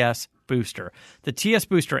TS Booster. The TS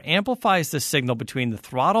Booster amplifies the signal between the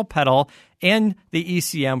throttle pedal and the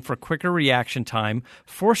ECM for quicker reaction time,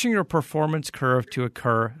 forcing your performance curve to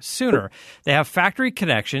occur sooner. They have factory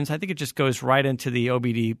connections. I think it just goes right into the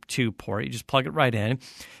OBD2 port. You just plug it right in,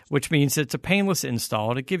 which means it's a painless install,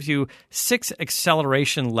 and it gives you 6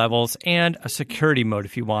 acceleration levels and a security mode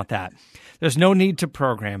if you want that. There's no need to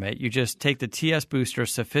program it. You just take the TS Booster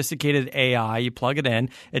sophisticated AI, you plug it in,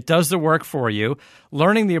 it does the work for you,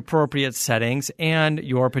 learning the appropriate settings and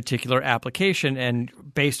your particular application and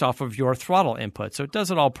based off of your throttle input. So it does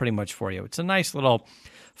it all pretty much for you. It's a nice little,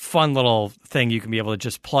 fun little thing you can be able to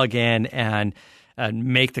just plug in and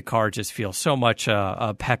make the car just feel so much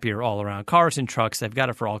peppier all around. Cars and trucks, they've got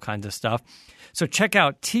it for all kinds of stuff. So check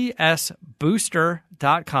out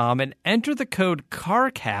tsbooster.com and enter the code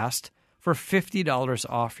CARCAST for $50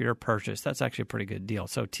 off your purchase. That's actually a pretty good deal.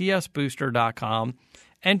 So tsbooster.com,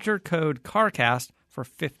 enter code CARCAST for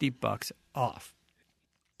 $50 off.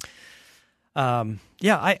 I've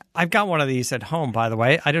got one of these at home, by the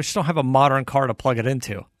way. I just don't have a modern car to plug it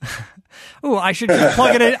into. Ooh, I should just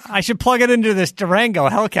plug it in. I should plug it into this Durango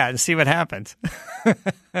Hellcat and see what happens.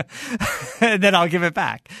 And then I'll give it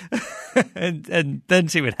back. and then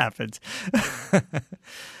see what happens.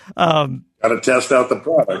 Got to test out the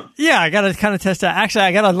product. Yeah, I got to kind of test out. Actually,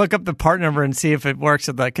 I got to look up the part number and see if it works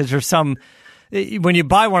with that, because there's some, when you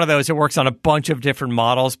buy one of those, it works on a bunch of different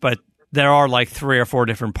models, but there are like 3 or 4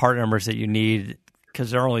 different part numbers that you need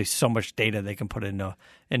because there's only so much data they can put into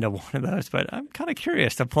one of those. But I'm kind of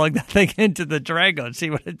curious to plug that thing into the Durango and see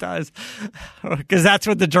what it does, because that's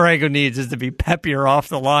what the Durango needs, is to be peppier off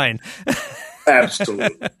the line.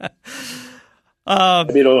 Absolutely.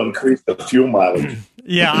 Maybe it'll increase the fuel mileage.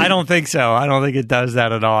 Yeah, I don't think so. I don't think it does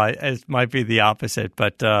that at all. It might be the opposite.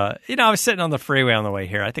 But, I was sitting on the freeway on the way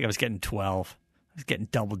here. I think I was getting 12. I was getting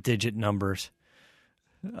double-digit numbers.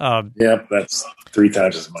 Yep, that's 3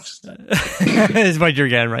 times as much as that. Is what you're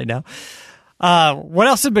getting right now. What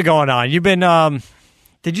else has been going on? You've been,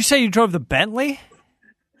 did you say you drove the Bentley?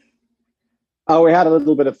 Oh, we had a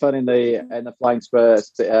little bit of fun in the Flying Spur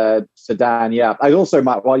sedan. Yeah, I also,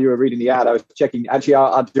 Matt, while you were reading the ad, I was checking. Actually,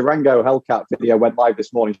 our Durango Hellcat video went live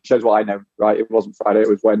this morning. Shows what I know, right? It wasn't Friday; it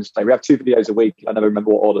was Wednesday. We have 2 videos a week. I never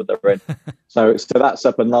remember what order they're in. so that's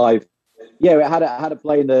up and live. Yeah, we had a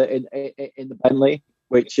play in the Bentley,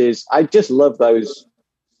 which is, I just love those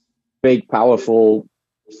big, powerful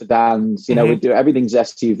sedans. You know, we do everything's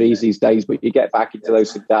SUVs these days, but you get back into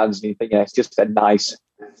those sedans and you think, yeah, it's just a nice.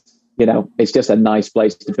 It's just a nice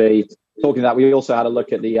place to be. Talking of that, we also had a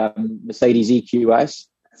look at the Mercedes EQS,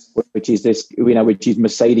 which is which is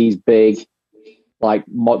Mercedes' big, like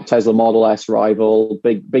Tesla Model S rival,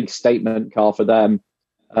 big statement car for them.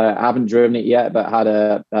 I haven't driven it yet, but had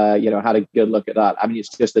a good look at that. I mean,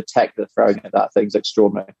 it's just the tech they're throwing at that thing's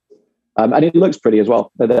extraordinary, and it looks pretty as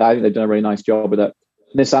well. I think they've done a really nice job with it.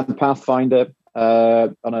 Nissan Pathfinder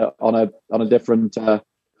on a different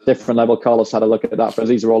level. Carlos had a look at that for us.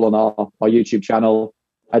 These are all on our YouTube channel.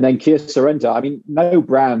 And then Kia Sorento. I mean, no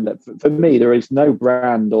brand, for me, there is no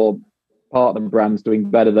brand or partner brands doing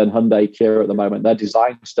better than Hyundai Kia at the moment. Their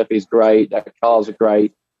design stuff is great. Their cars are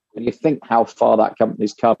great. And you think how far that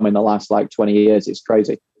company's come in the last 20 years. It's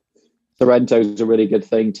crazy. Sorrento's a really good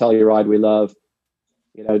thing. Telluride we love.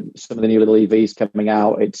 Some of the new little EVs coming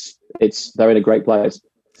out. They're in a great place.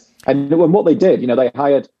 And what they did, they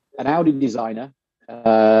hired an Audi designer,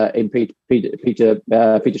 in Peter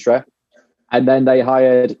Schreck, and then they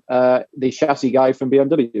hired the chassis guy from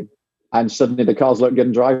BMW, and suddenly the cars look good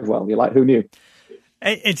and drive well. You're like, who knew?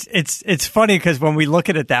 It's funny because when we look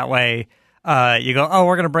at it that way, you go, oh,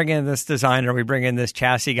 we're going to bring in this designer, we bring in this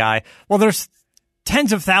chassis guy. Well, there's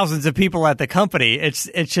tens of thousands of people at the company. It's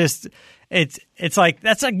like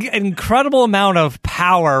that's an incredible amount of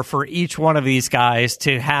power for each one of these guys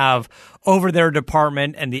to have over their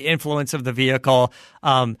department and the influence of the vehicle.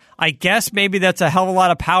 I guess maybe that's a hell of a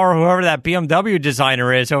lot of power, whoever that BMW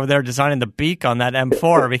designer is over there designing the beak on that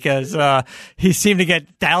M4, because he seemed to get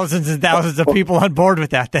thousands and thousands of people on board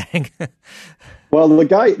with that thing. Well, the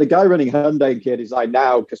guy running Hyundai and Kia Design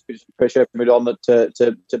now, because Patricia moved on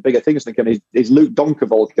to bigger things in the company, is Luke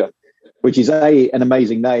Donkervolker, which is an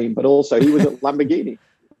amazing name, but also he was at Lamborghini.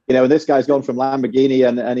 And this guy's gone from Lamborghini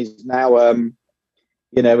and he's now,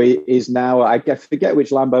 he's now, I forget which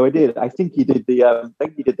Lambo he did. I think he did the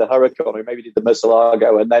Huracan, or maybe did the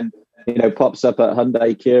Murcielago, and then, pops up at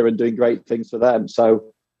Hyundai, Kia, and doing great things for them.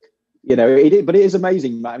 So, but it is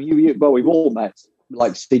amazing, man. I mean, we've all met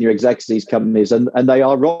like senior execs of these companies, and they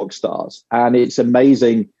are rock stars. And it's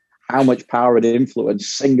amazing how much power and influence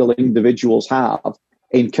single individuals have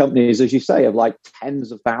in companies, as you say, of like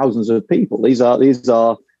tens of thousands of people. These are,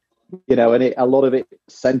 and a lot of it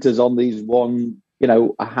centers on these one,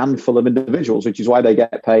 a handful of individuals, which is why they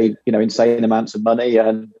get paid, insane amounts of money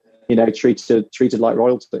and, treated like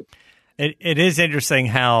royalty. It is interesting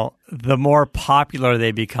how the more popular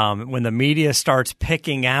they become, when the media starts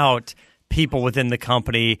picking out people within the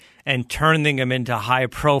company and turning them into high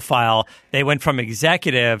profile, they went from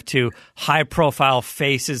executive to high profile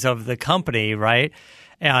faces of the company, right?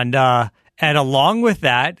 And along with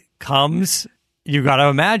that comes, you got to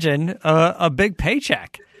imagine, a big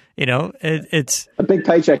paycheck. It's a big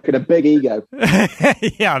paycheck and a big ego.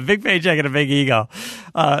 Yeah, a big paycheck and a bbig ego.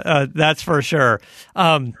 That's for sure.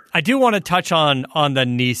 I do want to touch on the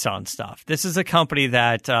Nissan stuff. This is a company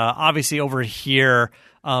that obviously over here,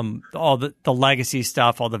 all the legacy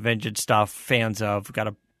stuff, all the vintage stuff, fans of. We've got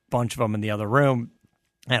a bunch of them in the other room.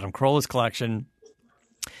 Adam Carolla's collection.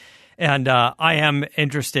 And I am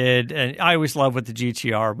interested, and I always love what the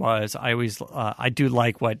GTR was. I do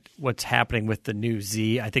like what's happening with the new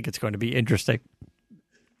Z. I think it's going to be interesting.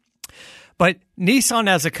 But Nissan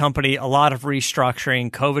as a company, a lot of restructuring.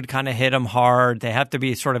 COVID kind of hit them hard. They have to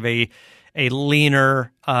be sort of a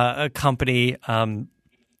leaner company, and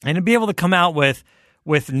to be able to come out with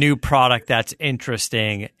new product that's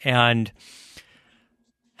interesting. And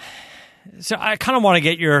so I kind of want to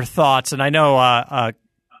get your thoughts, and I know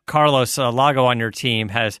Carlos Lago on your team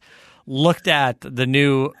has looked at the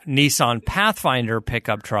new Nissan Pathfinder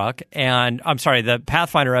pickup truck, and the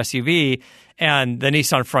Pathfinder SUV and the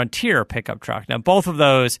Nissan Frontier pickup truck. Now, both of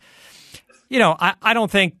those, I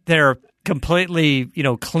don't think they're completely,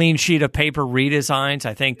 clean sheet of paper redesigns.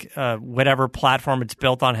 I think whatever platform it's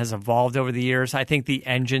built on has evolved over the years. I think the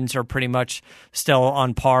engines are pretty much still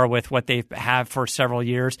on par with what they've had for several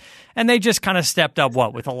years. And they just kind of stepped up,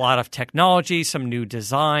 with a lot of technology, some new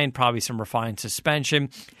design, probably some refined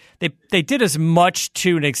suspension. They did as much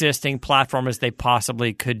to an existing platform as they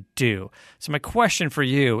possibly could do. So my question for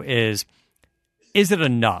you is it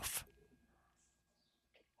enough?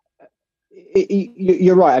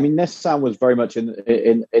 You're right. I mean, Nissan was very much in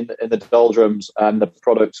the doldrums, and the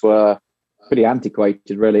products were pretty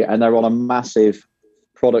antiquated, really. And they're on a massive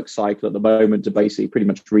product cycle at the moment to basically pretty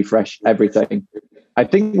much refresh everything. I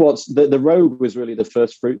think the Rogue was really the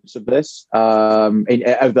first fruits of this, of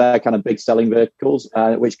their kind of big selling vehicles,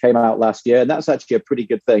 which came out last year, and that's actually a pretty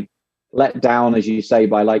good thing. Let down, as you say,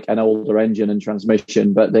 by like an older engine and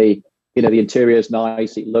transmission, but the interior is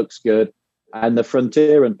nice, it looks good. And the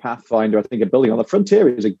Frontier and Pathfinder, I think, are building on. The Frontier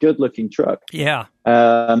is a good-looking truck. Yeah.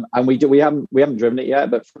 And we haven't driven it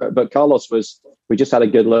yet, but Carlos we just had a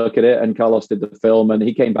good look at it, and Carlos did the film, and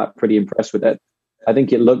he came back pretty impressed with it. I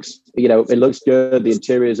think it looks good. The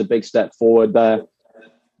interior is a big step forward there.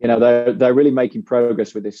 They're really making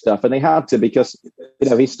progress with this stuff, and they have to, because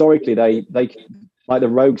historically they like the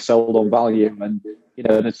Rogue sold on value, and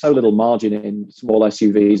there's so little margin in small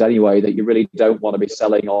SUVs anyway that you really don't want to be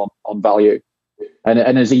selling on value. And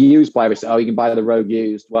as a used buyer, say, you can buy the Rogue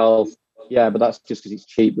used. Well, yeah, but that's just because it's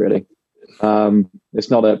cheap, really. It's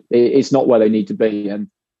not where they need to be. And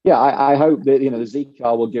yeah, I hope that the Z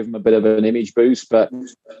car will give them a bit of an image boost, but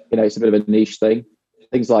it's a bit of a niche thing.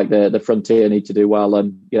 Things like the Frontier need to do well,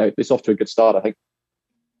 and it's off to a good start, I think.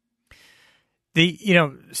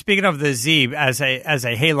 Speaking of the Z as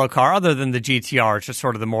a halo car, other than the GTR, it's just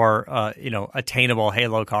sort of the more attainable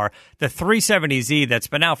halo car. The 370Z that's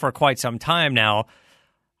been out for quite some time now,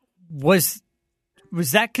 was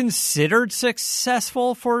that considered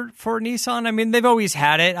successful for Nissan? I mean, they've always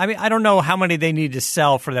had it. I mean, I don't know how many they need to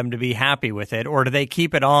sell for them to be happy with it, or do they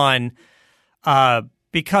keep it on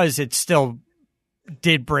because it still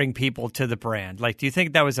did bring people to the brand? Like, do you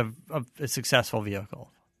think that was a successful vehicle?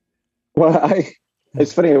 Well,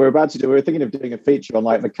 it's funny. We're thinking of doing a feature on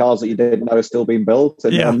like the cars that you didn't know are still being built,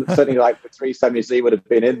 and certainly like the 370Z would have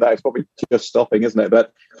been in there. It's probably just stopping, isn't it?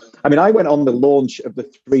 But I mean, I went on the launch of the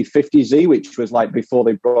 350Z, which was like before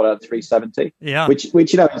they brought out 370. Yeah. Which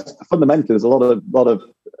is fundamentally there's a lot of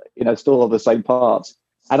still all the same parts.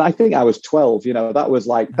 And I think I was 12. That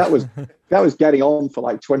was getting on for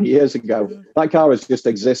like 20 years ago. That car has just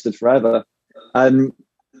existed forever. And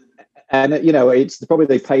it's probably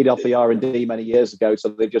they paid off the R&D many years ago, so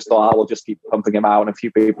they just thought, we'll just keep pumping them out, and a few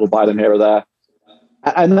people will buy them here or there.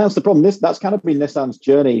 And that's the problem. That's kind of been Nissan's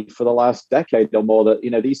journey for the last decade or more. That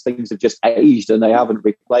these things have just aged, and they haven't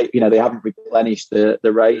replenished the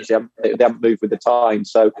range. They haven't moved with the time.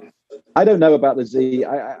 So I don't know about the Z.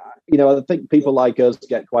 I think people like us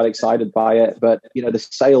get quite excited by it, but the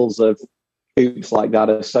sales of coupes like that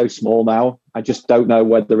are so small now. I just don't know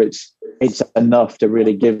whether it's enough to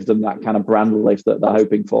really give them that kind of brand lift that they're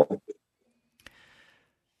hoping for.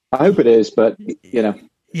 I hope it is, but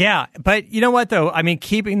Yeah, but you know what, though? I mean,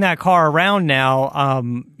 keeping that car around now,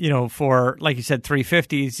 for, like you said,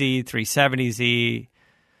 350Z, 370Z,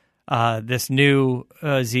 this new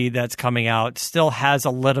Z that's coming out still has a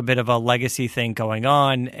little bit of a legacy thing going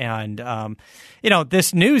on. And,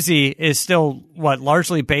 this new Z is still,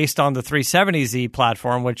 largely based on the 370Z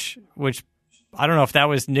platform, which I don't know if that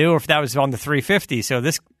was new or if that was on the 350. So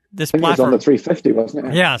this platform was on the 350, wasn't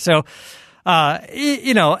it? Yeah, so,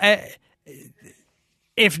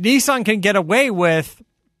 if Nissan can get away with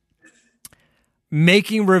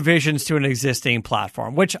making revisions to an existing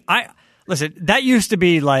platform, which that used to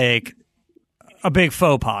be like a big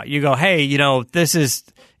faux pas. You go, hey, this is,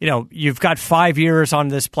 you've got 5 years on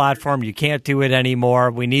this platform. You can't do it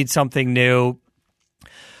anymore. We need something new.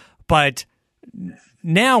 But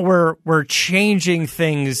now we're changing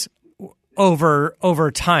things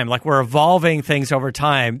over time. Like we're evolving things over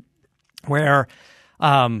time where,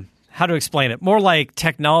 how to explain it? More like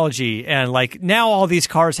technology, and like now all these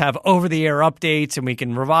cars have over-the-air updates, and we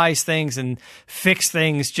can revise things and fix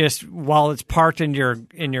things just while it's parked in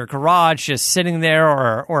your garage, just sitting there,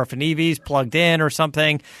 or if an EV is plugged in or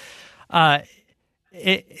something.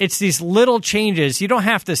 It's these little changes. You don't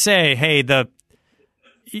have to say, hey,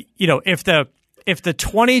 if the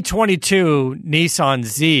 2022 Nissan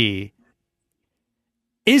Z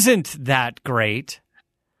isn't that great,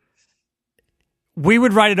 we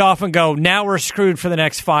would write it off and go, now we're screwed for the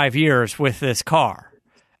next 5 years with this car.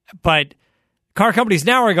 But car companies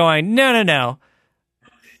now are going, no.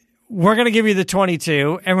 We're going to give you the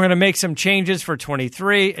 22, and we're going to make some changes for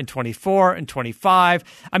 23 and 24 and 25.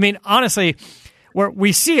 I mean, honestly,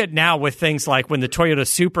 we see it now with things like when the Toyota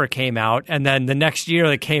Supra came out, and then the next year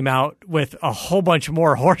they came out with a whole bunch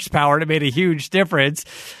more horsepower, and it made a huge difference.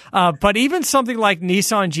 But even something like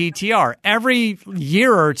Nissan GTR, every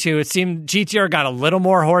year or two, it seemed GTR got a little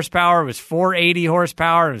more horsepower. It was 480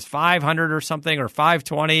 horsepower. It was 500 or something, or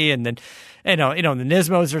 520. And then, the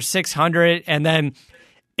Nismos are 600. And then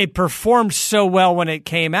it performed so well when it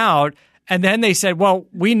came out. And then they said, well,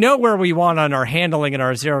 we know where we want on our handling and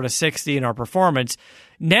our 0 to 60 and our performance.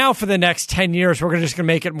 Now for the next 10 years, we're just going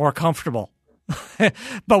to make it more comfortable.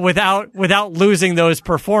 But without losing those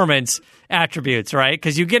performance attributes, right?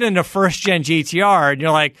 Because you get into first-gen GTR and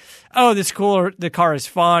you're like, oh, the car is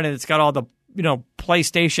fun and it's got all the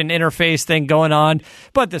PlayStation interface thing going on,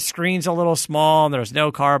 but the screen's a little small and there's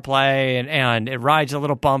no CarPlay and it rides a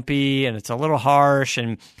little bumpy and it's a little harsh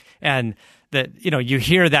and that you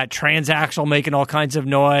hear that transaxle making all kinds of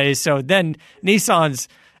noise. So then Nissan's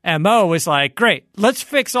MO is like, great, let's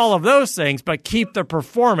fix all of those things, but keep the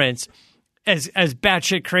performance as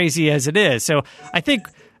batshit crazy as it is. So I think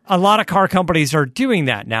a lot of car companies are doing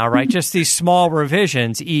that now, right? Just these small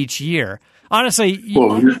revisions each year. Honestly,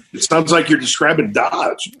 it sounds like you're describing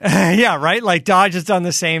Dodge. Yeah, right? Like Dodge has done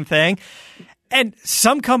the same thing. And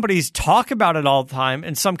some companies talk about it all the time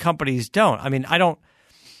and some companies don't. I mean, I don't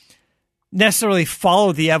necessarily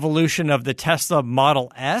follow the evolution of the Tesla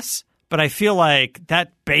Model S, but I feel like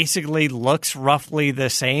that basically looks roughly the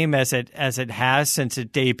same as it has since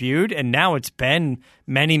it debuted, and now it's been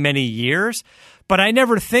many, many years. But I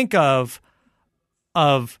never think of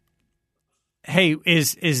hey,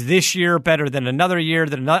 is this year better than another year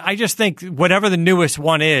than another? I just think whatever the newest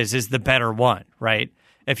one is the better one, right?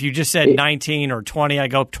 If you just said 19 or 20, I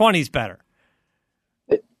go 20's better.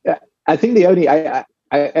 I think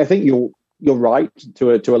I think you're right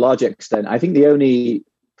to a large extent. I think the only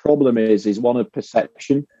problem is one of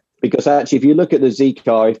perception, because actually, if you look at the Z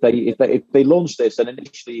car, if they launch this and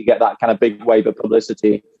initially you get that kind of big wave of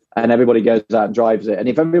publicity and everybody goes out and drives it, and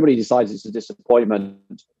if everybody decides it's a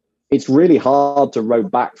disappointment, it's really hard to row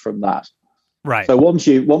back from that. Right. So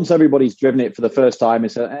once everybody's driven it for the first time,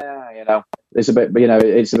 it's it's a bit.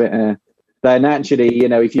 Then actually,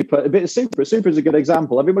 if you put a bit of Supra is a good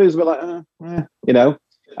example. Everybody's a bit like,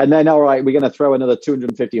 and then all right, we're going to throw another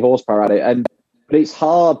 250 horsepower at it, but it's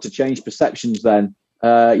hard to change perceptions. Then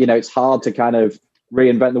it's hard to kind of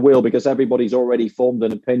reinvent the wheel because everybody's already formed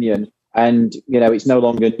an opinion, and it's no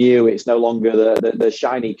longer new. It's no longer the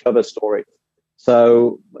shiny cover story.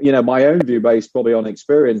 So my own view, based probably on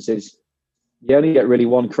experience, is you only get really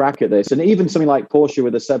one crack at this. And even something like Porsche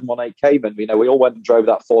with the 718 Cayman, we all went and drove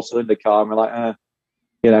that 4-cylinder car, and we're like,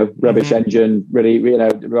 rubbish engine, really,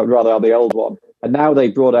 rather have the old one. And now they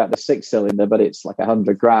brought out the 6-cylinder, but it's like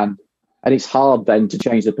 $100,000, and it's hard then to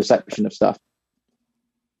change the perception of stuff.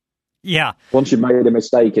 Yeah. Once you've made a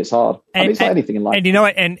mistake, it's hard. It's like anything in life. And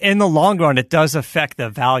and in the long run, it does affect the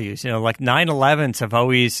values. Like 911s have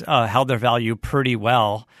always held their value pretty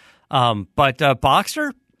well. But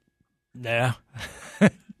Boxster, yeah.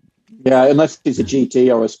 Yeah, unless it's a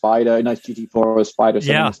GT or a Spider, a nice GT4 or a Spider.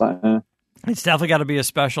 Something like that. It's definitely got to be a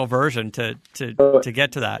special version to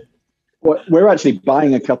get to that. We're actually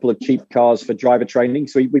buying a couple of cheap cars for driver training.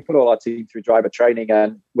 So we put all our team through driver training,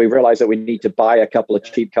 and we realized that we need to buy a couple of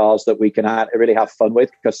cheap cars that we can really have fun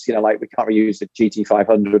with, because, we can't really use a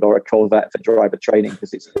GT500 or a Corvette for driver training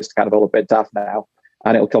because it's kind of all a bit daft now,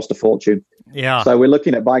 and it'll cost a fortune. Yeah. So we're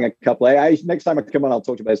looking at buying a couple. Next time I come on, I'll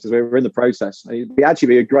talk about this because we're in the process. It'd actually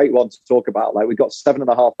be a great one to talk about. We've got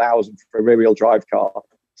 $7,500 for a rear-wheel drive car,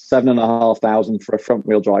 $7,500 for a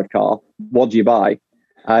front-wheel drive car. What do you buy?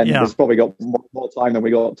 And it's probably got more time than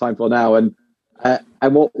we got time for now. And I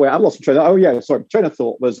lost train. Oh yeah, sorry. Train of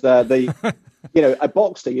thought was a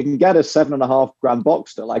Boxster. You can get a $7,500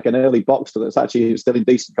 Boxster, like an early Boxster that's actually still in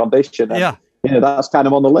decent condition. And, that's kind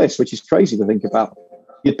of on the list, which is crazy to think about.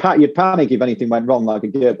 You'd panic if anything went wrong, like a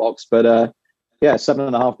gearbox. But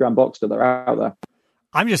 $7,500 Boxster, they're out there.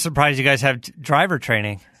 I'm just surprised you guys have driver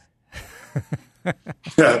training.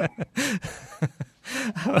 Yeah.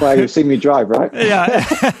 Well, you've seen me drive, right?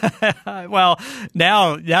 Yeah. Well,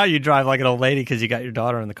 now you drive like an old lady because you got your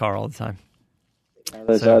daughter in the car all the time.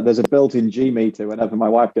 There's a built-in G meter whenever my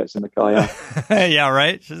wife gets in the car. Yeah. Yeah.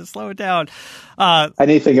 Right. Should slow it down.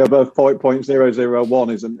 Anything above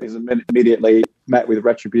 0.001 is immediately met with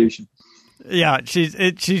retribution. Yeah,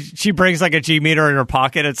 she brings like a G meter in her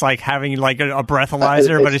pocket. It's like having like a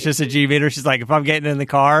breathalyzer, but it's just a G meter. She's like, if I'm getting in the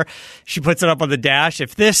car, she puts it up on the dash.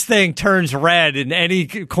 If this thing turns red in any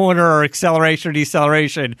corner or acceleration or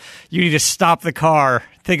deceleration, you need to stop the car.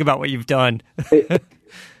 Think about what you've done.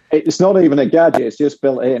 It's not even a gadget. It's just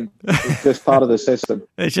built in. It's just part of the system.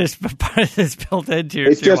 It's just it's built into your.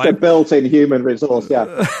 It's just a built-in human resource.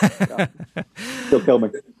 Yeah. She'll kill me.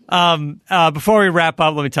 Before we wrap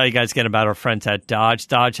up, let me tell you guys again about our friends at Dodge.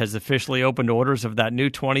 Dodge has officially opened orders of that new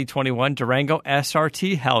 2021 Durango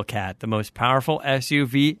SRT Hellcat, the most powerful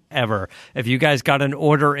SUV ever. If you guys got an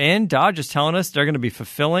order in, Dodge is telling us they're going to be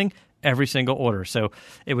fulfilling every single order. So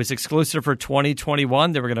it was exclusive for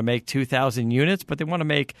 2021. They were going to make 2,000 units, but they want to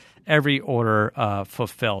make every order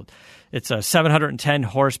fulfilled. It's a 710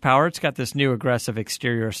 horsepower. It's got this new aggressive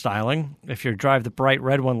exterior styling. If you drive the bright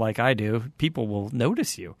red one like I do, people will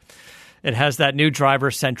notice you. It has that new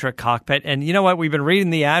driver-centric cockpit. And you know what? We've been reading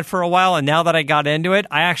the ad for a while, and now that I got into it,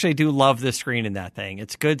 I actually do love the screen in that thing.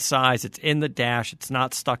 It's good size. It's in the dash. It's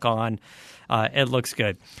not stuck on. It looks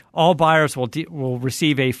good. All buyers will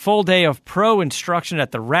receive a full day of pro instruction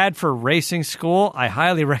at the Radford Racing School. I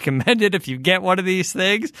highly recommend it if you get one of these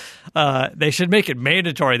things. They should make it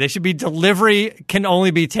mandatory. They should be delivery can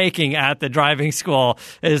only be taken at the driving school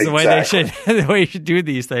is the way they should the way you should do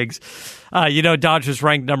these things. Dodge was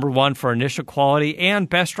ranked number 1 for initial quality and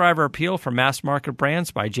best driver appeal for mass market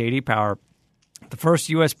brands by J.D. Power. The first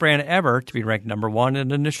U.S. brand ever to be ranked number 1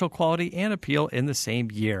 in initial quality and appeal in the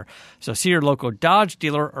same year. So see your local Dodge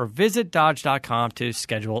dealer or visit Dodge.com to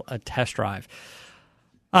schedule a test drive.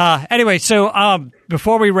 Anyway, so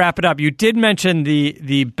before we wrap it up, you did mention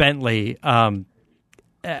the Bentley. I'm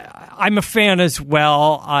a fan as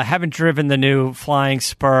well. I haven't driven the new Flying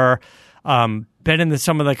Spur. Been in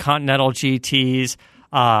some of the Continental GTs.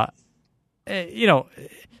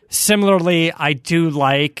 Similarly, I do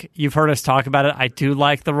like, you've heard us talk about it, I do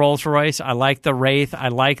like the Rolls-Royce. I like the Wraith. I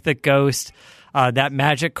like the Ghost. That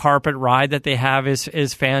magic carpet ride that they have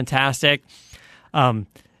is fantastic. I'm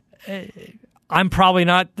probably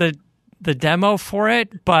not the demo for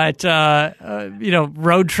it, but,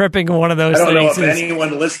 road tripping one of those things. I don't know if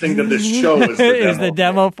anyone listening to this show is the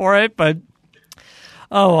demo for it, but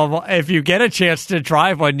if you get a chance to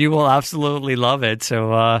drive one, you will absolutely love it.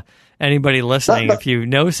 So, anybody listening, if you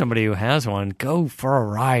know somebody who has one, go for a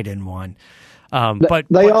ride in one. But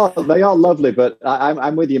they are lovely. But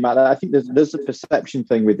I'm with you, Matt. I think there's a perception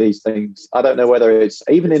thing with these things. I don't know whether it's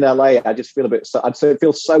even in LA. I just feel I'd say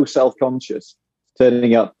feel so self-conscious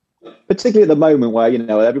turning up, particularly at the moment where a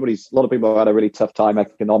lot of people have had a really tough time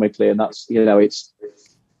economically, and that's it's.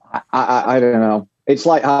 I don't know. it's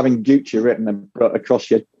like having Gucci written across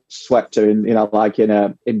your sweater in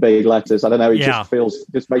big letters. I don't know. It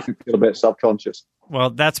just makes me feel a bit self-conscious. Well,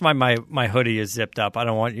 that's my hoodie is zipped up. I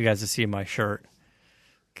don't want you guys to see my shirt.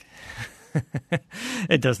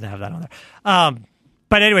 It doesn't have that on there.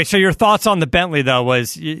 But anyway, so your thoughts on the Bentley though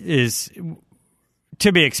is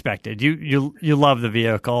to be expected. You love the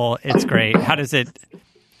vehicle. It's great. How does it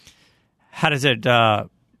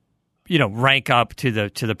rank up to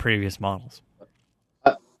the previous models?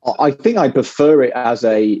 I think I prefer it as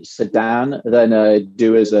a sedan than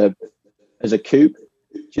do as a coupe,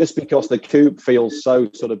 just because the coupe feels so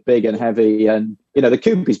sort of big and heavy, and the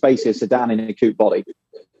coupe is basically a sedan in a coupe body,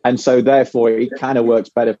 and so therefore it kind of works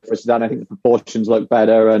better for a sedan. I think the proportions look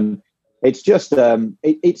better, and it's just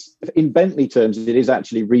it's in Bentley terms it is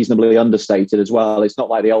actually reasonably understated as well. It's not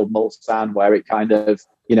like the old Mulsanne where it kind of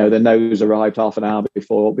the nose arrived half an hour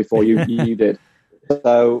before you did.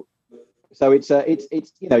 So it's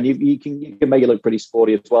you can make it look pretty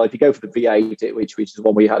sporty as well. If you go for the V8, which is the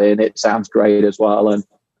one we had in, it sounds great as well, and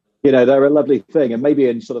they're a lovely thing. And maybe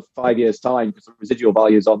in sort of 5 years' time, because the residual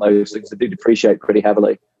values on those things they do depreciate pretty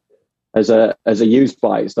heavily. As a used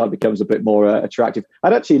bike, that becomes a bit more attractive.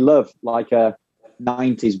 I'd actually love like a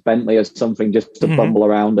 90s Bentley or something just to bumble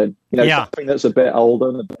around in. Something that's a bit older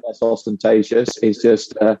and a bit less ostentatious is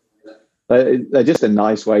just they're just a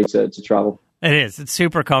nice way to travel. It is. It's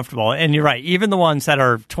super comfortable. And you're right. Even the ones that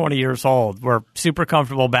are 20 years old were super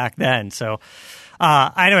comfortable back then. So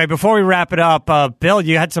anyway, before we wrap it up, Bill,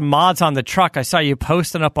 you had some mods on the truck. I saw you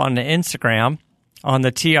posting up on the Instagram on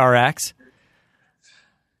the TRX.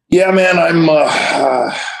 Yeah, man,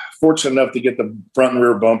 I'm fortunate enough to get the front and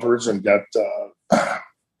rear bumpers and got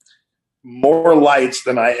more lights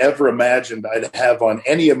than I ever imagined I'd have on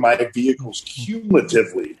any of my vehicles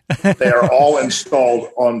cumulatively. They are all installed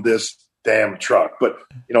on this damn truck. But,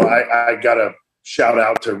 I got a shout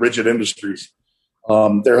out to Rigid Industries.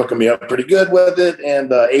 They're hooking me up pretty good with it.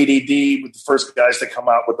 And ADD with the first guys to come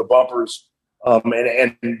out with the bumpers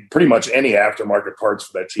and pretty much any aftermarket parts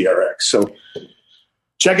for that TRX. So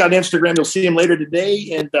check out Instagram. You'll see him later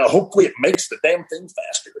today. And hopefully it makes the damn thing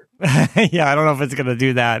faster. Yeah, I don't know if it's going to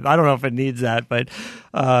do that. I don't know if it needs that. But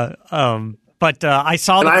I saw and the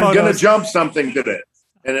photos. I'm going to jump something today.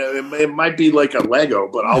 And it might be like a Lego,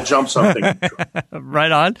 but I'll jump something.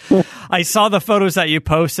 Right on. I saw the photos that you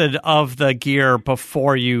posted of the gear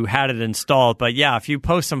before you had it installed. But yeah, if you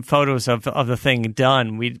post some photos of the thing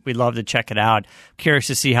done, we'd love to check it out. Curious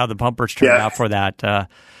to see how the bumpers turned out for that.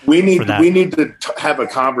 We need to have a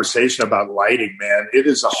conversation about lighting, man. It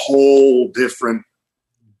is a whole different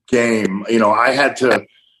game. I had to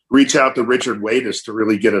reach out to Richard Wadis to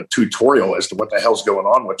really get a tutorial as to what the hell's going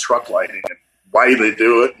on with truck lighting and why they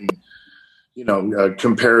do it, and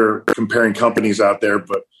comparing companies out there.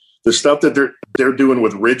 But the stuff that they're doing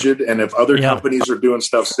with Rigid, and if other companies are doing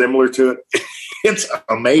stuff similar to it, it's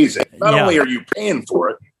amazing. Not only are you paying for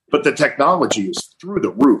it, but the technology is through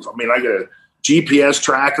the roof. I mean, I get a GPS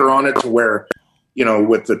tracker on it to where,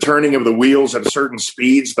 with the turning of the wheels at certain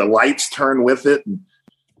speeds, the lights turn with it. And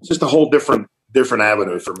it's just a whole different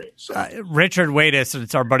avenue for me. So. Richard Wadis,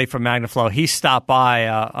 it's our buddy from MagnaFlow. He stopped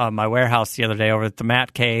by my warehouse the other day over at the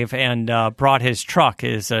Matt Cave and brought his truck,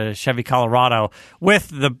 his Chevy Colorado, with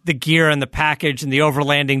the gear and the package and the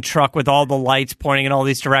overlanding truck with all the lights pointing in all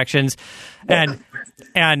these directions. And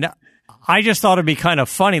I just thought it'd be kind of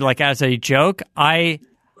funny, like as a joke, I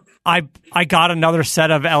got another set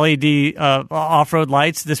of LED off-road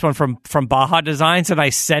lights, this one from Baja Designs, and I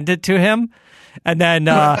sent it to him. And then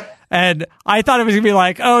and I thought it was going to be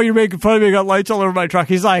like, oh, you're making fun of me, I got lights all over my truck.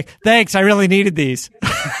 He's like, thanks, I really needed these.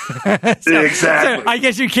 Exactly. So I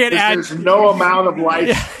guess you can't add. There's no amount of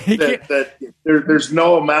lights there's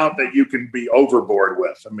no amount that you can be overboard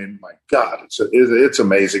with. I mean, my God, it's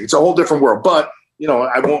amazing. It's a whole different world. But,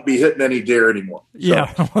 I won't be hitting any deer anymore. So.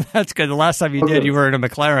 Yeah, well, that's good. The last time you did, you were in a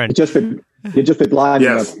McLaren. You've just been blind.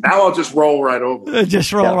 Yes, now I'll just roll right over.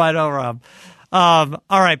 Just roll right over them. All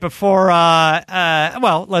right, before,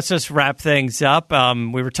 let's just wrap things up.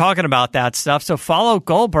 We were talking about that stuff. So follow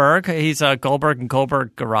Goldberg. He's Goldberg and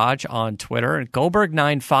Goldberg Garage on Twitter, and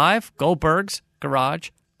Goldberg95, Goldberg's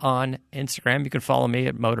Garage on Instagram. You can follow me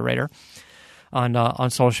at Moderator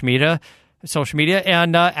on social media.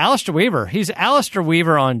 And Alistair Weaver. He's Alistair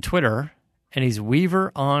Weaver on Twitter, and he's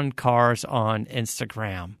Weaver on Cars on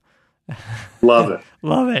Instagram. Love it.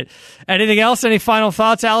 Love it. Anything else? Any final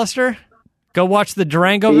thoughts, Alistair? Go watch the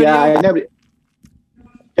Durango video. Yeah,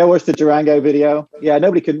 go watch the Durango video. Yeah,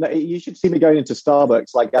 nobody can. You should see me going into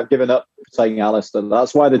Starbucks. Like, I've given up saying Alistair.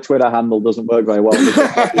 That's why the Twitter handle doesn't work very well.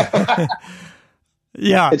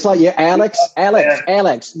 Yeah. It's like you're Alex.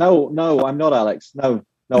 No, I'm not Alex. No,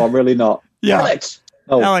 I'm really not. Yeah. Alex.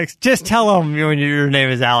 No. Alex, just tell them when your name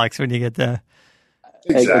is Alex when you get there.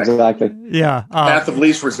 Exactly. Yeah. Path of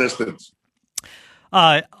least resistance.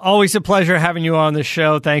 Always a pleasure having you on the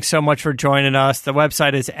show. Thanks so much for joining us. The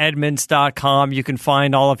website is edmunds.com. You can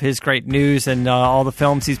find all of his great news and all the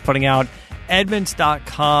films he's putting out.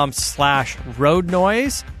 Edmunds.com/road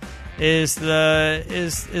noise is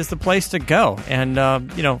the place to go. And,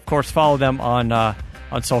 of course, follow them on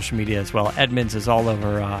social media as well. Edmunds is all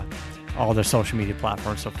over all their social media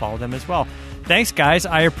platforms, so follow them as well. Thanks, guys.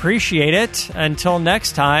 I appreciate it. Until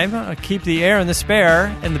next time, keep the air and the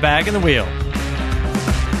spare in the bag and the wheel.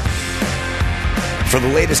 For the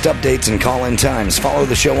latest updates and call-in times, follow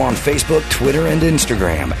the show on Facebook, Twitter, and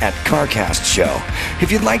Instagram at CarCast Show.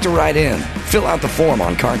 If you'd like to write in, fill out the form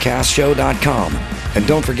on CarCastShow.com. And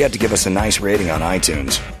don't forget to give us a nice rating on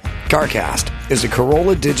iTunes. CarCast is a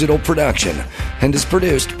Corolla Digital production and is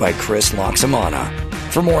produced by Chris Loxamana.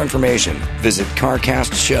 For more information, visit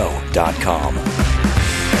CarCastShow.com.